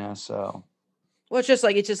 Mm-hmm. So Well, it's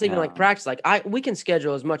just even like practice. Like we can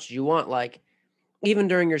schedule as much as you want, like even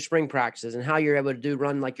during your spring practices and how you're able to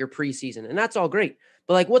run like your preseason, and that's all great.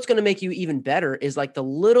 But like, what's going to make you even better is like the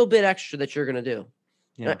little bit extra that you're going to do.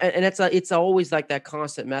 yeah, And it's always like that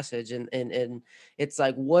constant message, and it's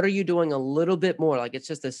like, what are you doing a little bit more? Like it's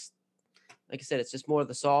just this, like I said, it's just more of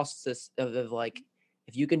the sauce of like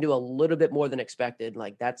if you can do a little bit more than expected,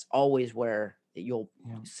 like that's always where you'll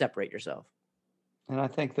separate yourself. and I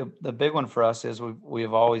think the big one for us is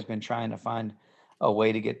we've always been trying to find a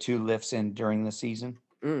way to get 2 lifts in during the season.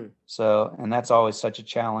 Mm. So, and that's always such a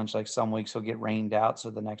challenge. Like some weeks will get rained out,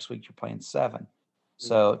 so the next week you're playing 7.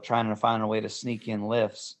 So trying to find a way to sneak in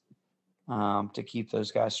lifts to keep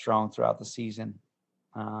those guys strong throughout the season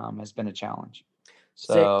has been a challenge.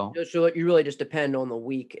 So So you really just depend on the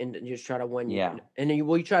week and you just try to when you yeah, can. And then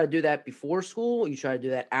will you try to do that before school? You try to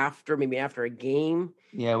do that after, maybe after a game?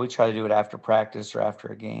 yeah, we try to do it after practice or after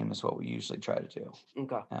a game is what we usually try to do.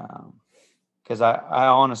 Okay. Because I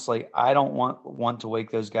honestly I don't want to wake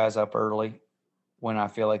those guys up early when I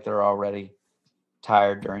feel like they're already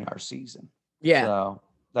tired during our season. Yeah. So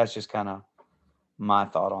that's just kind of my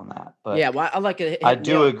thought on that. But Yeah. Well, I like it. I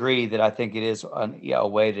do agree that I think it is a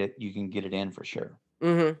way that you can get it in for sure.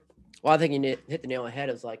 Mm-hmm. Well, I think you hit the nail on the head.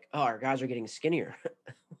 It's like, oh, our guys are getting skinnier.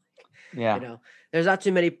 Yeah. There's not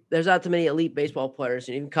too many elite baseball players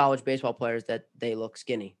and even college baseball players that they look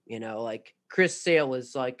skinny. Like Chris Sale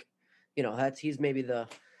is like, he's maybe the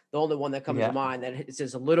only one that comes to mind that is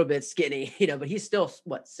just a little bit skinny, but he's still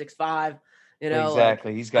what 6'5",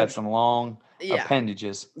 Exactly. He's got some long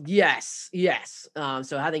appendages. Yes.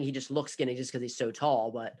 So I think he just looks skinny just because he's so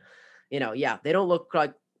tall, but they don't look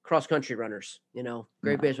like cross country runners,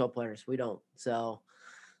 great baseball players. We don't. So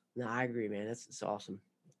no, I agree, man. It's awesome.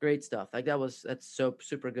 Great stuff. Like that's so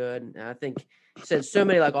super good. And I think you said so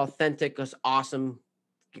many like authentic, awesome,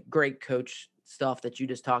 great coach stuff that you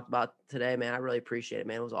just talked about today, man. I really appreciate it,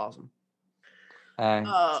 man. It was awesome.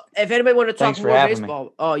 If anybody want to talk more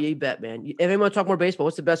baseball, oh, you bet, man. If anyone want to talk more baseball,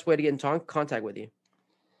 what's the best way to get in contact with you?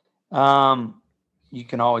 You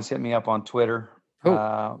can always hit me up on Twitter.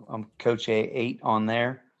 I'm Coach A8 on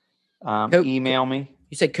there. Email me.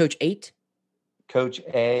 You said Coach 8? Coach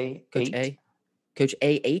A8. Coach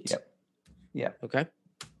A8? Yep. Okay.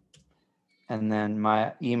 And then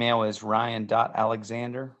my email is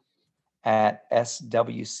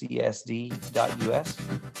ryan.alexander@swcsd.us.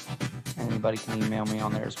 Anybody can email me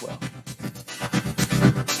on there as well.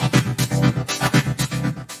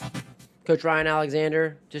 Coach Ryan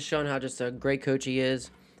Alexander, just showing how just a great coach he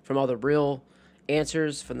is, from all the real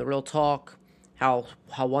answers, from the real talk, how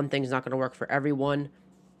one thing's not going to work for everyone,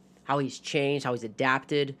 how he's changed, how he's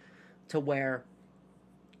adapted to where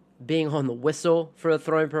being on the whistle for a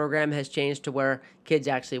throwing program has changed to where kids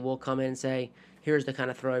actually will come in and say, here's the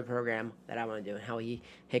kind of throwing program that I want to do, and how he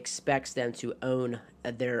expects them to own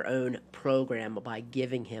their own program by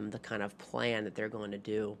giving him the kind of plan that they're going to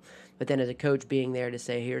do. But then as a coach, being there to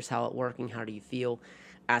say, here's how it's working, how do you feel,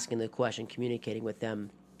 asking the question, communicating with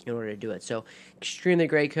them in order to do it. So extremely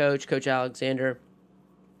great coach, Coach Alexander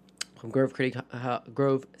from Grove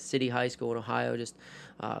City High School in Ohio, just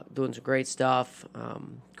doing some great stuff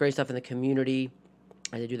in the community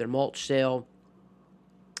as they do their mulch sale,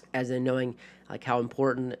 as in knowing like how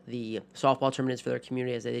important the softball tournament is for their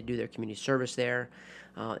community as they do their community service there,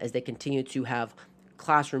 as they continue to have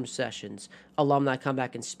classroom sessions, alumni come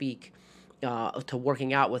back and speak, to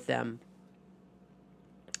working out with them,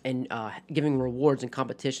 and giving rewards and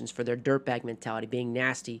competitions for their dirtbag mentality, being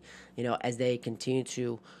nasty, as they continue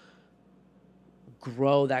to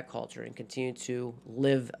grow that culture and continue to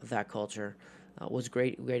live that culture. Was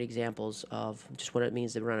great examples of just what it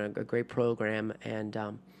means to run a great program. And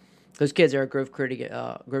those kids are at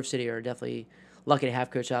Grove City are definitely lucky to have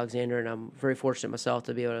Coach Alexander, and I'm very fortunate myself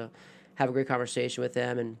to be able to have a great conversation with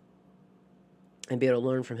them and be able to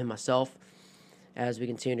learn from him myself as we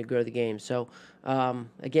continue to grow the game. So,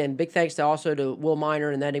 again, big thanks to Will Miner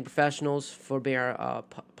and Netting Professionals for being our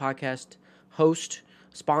podcast host,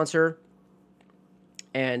 sponsor,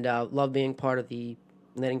 and love being part of the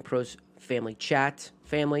Netting Pros family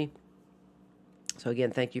family. So,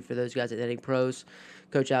 again, thank you for those guys at Netting Pros.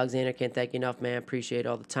 Coach Alexander, can't thank you enough, man. Appreciate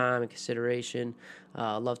all the time and consideration.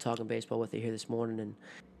 Love talking baseball with you here this morning. And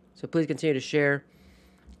so please continue to share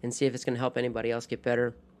and see if it's going to help anybody else get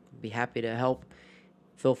better. Be happy to help.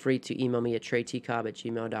 Feel free to email me at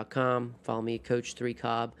treytcobb@gmail.com. Follow me,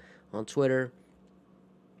 Coach3Cobb, on Twitter,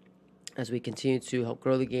 as we continue to help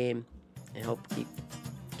grow the game and help keep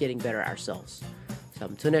getting better ourselves. So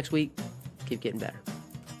until next week, keep getting better.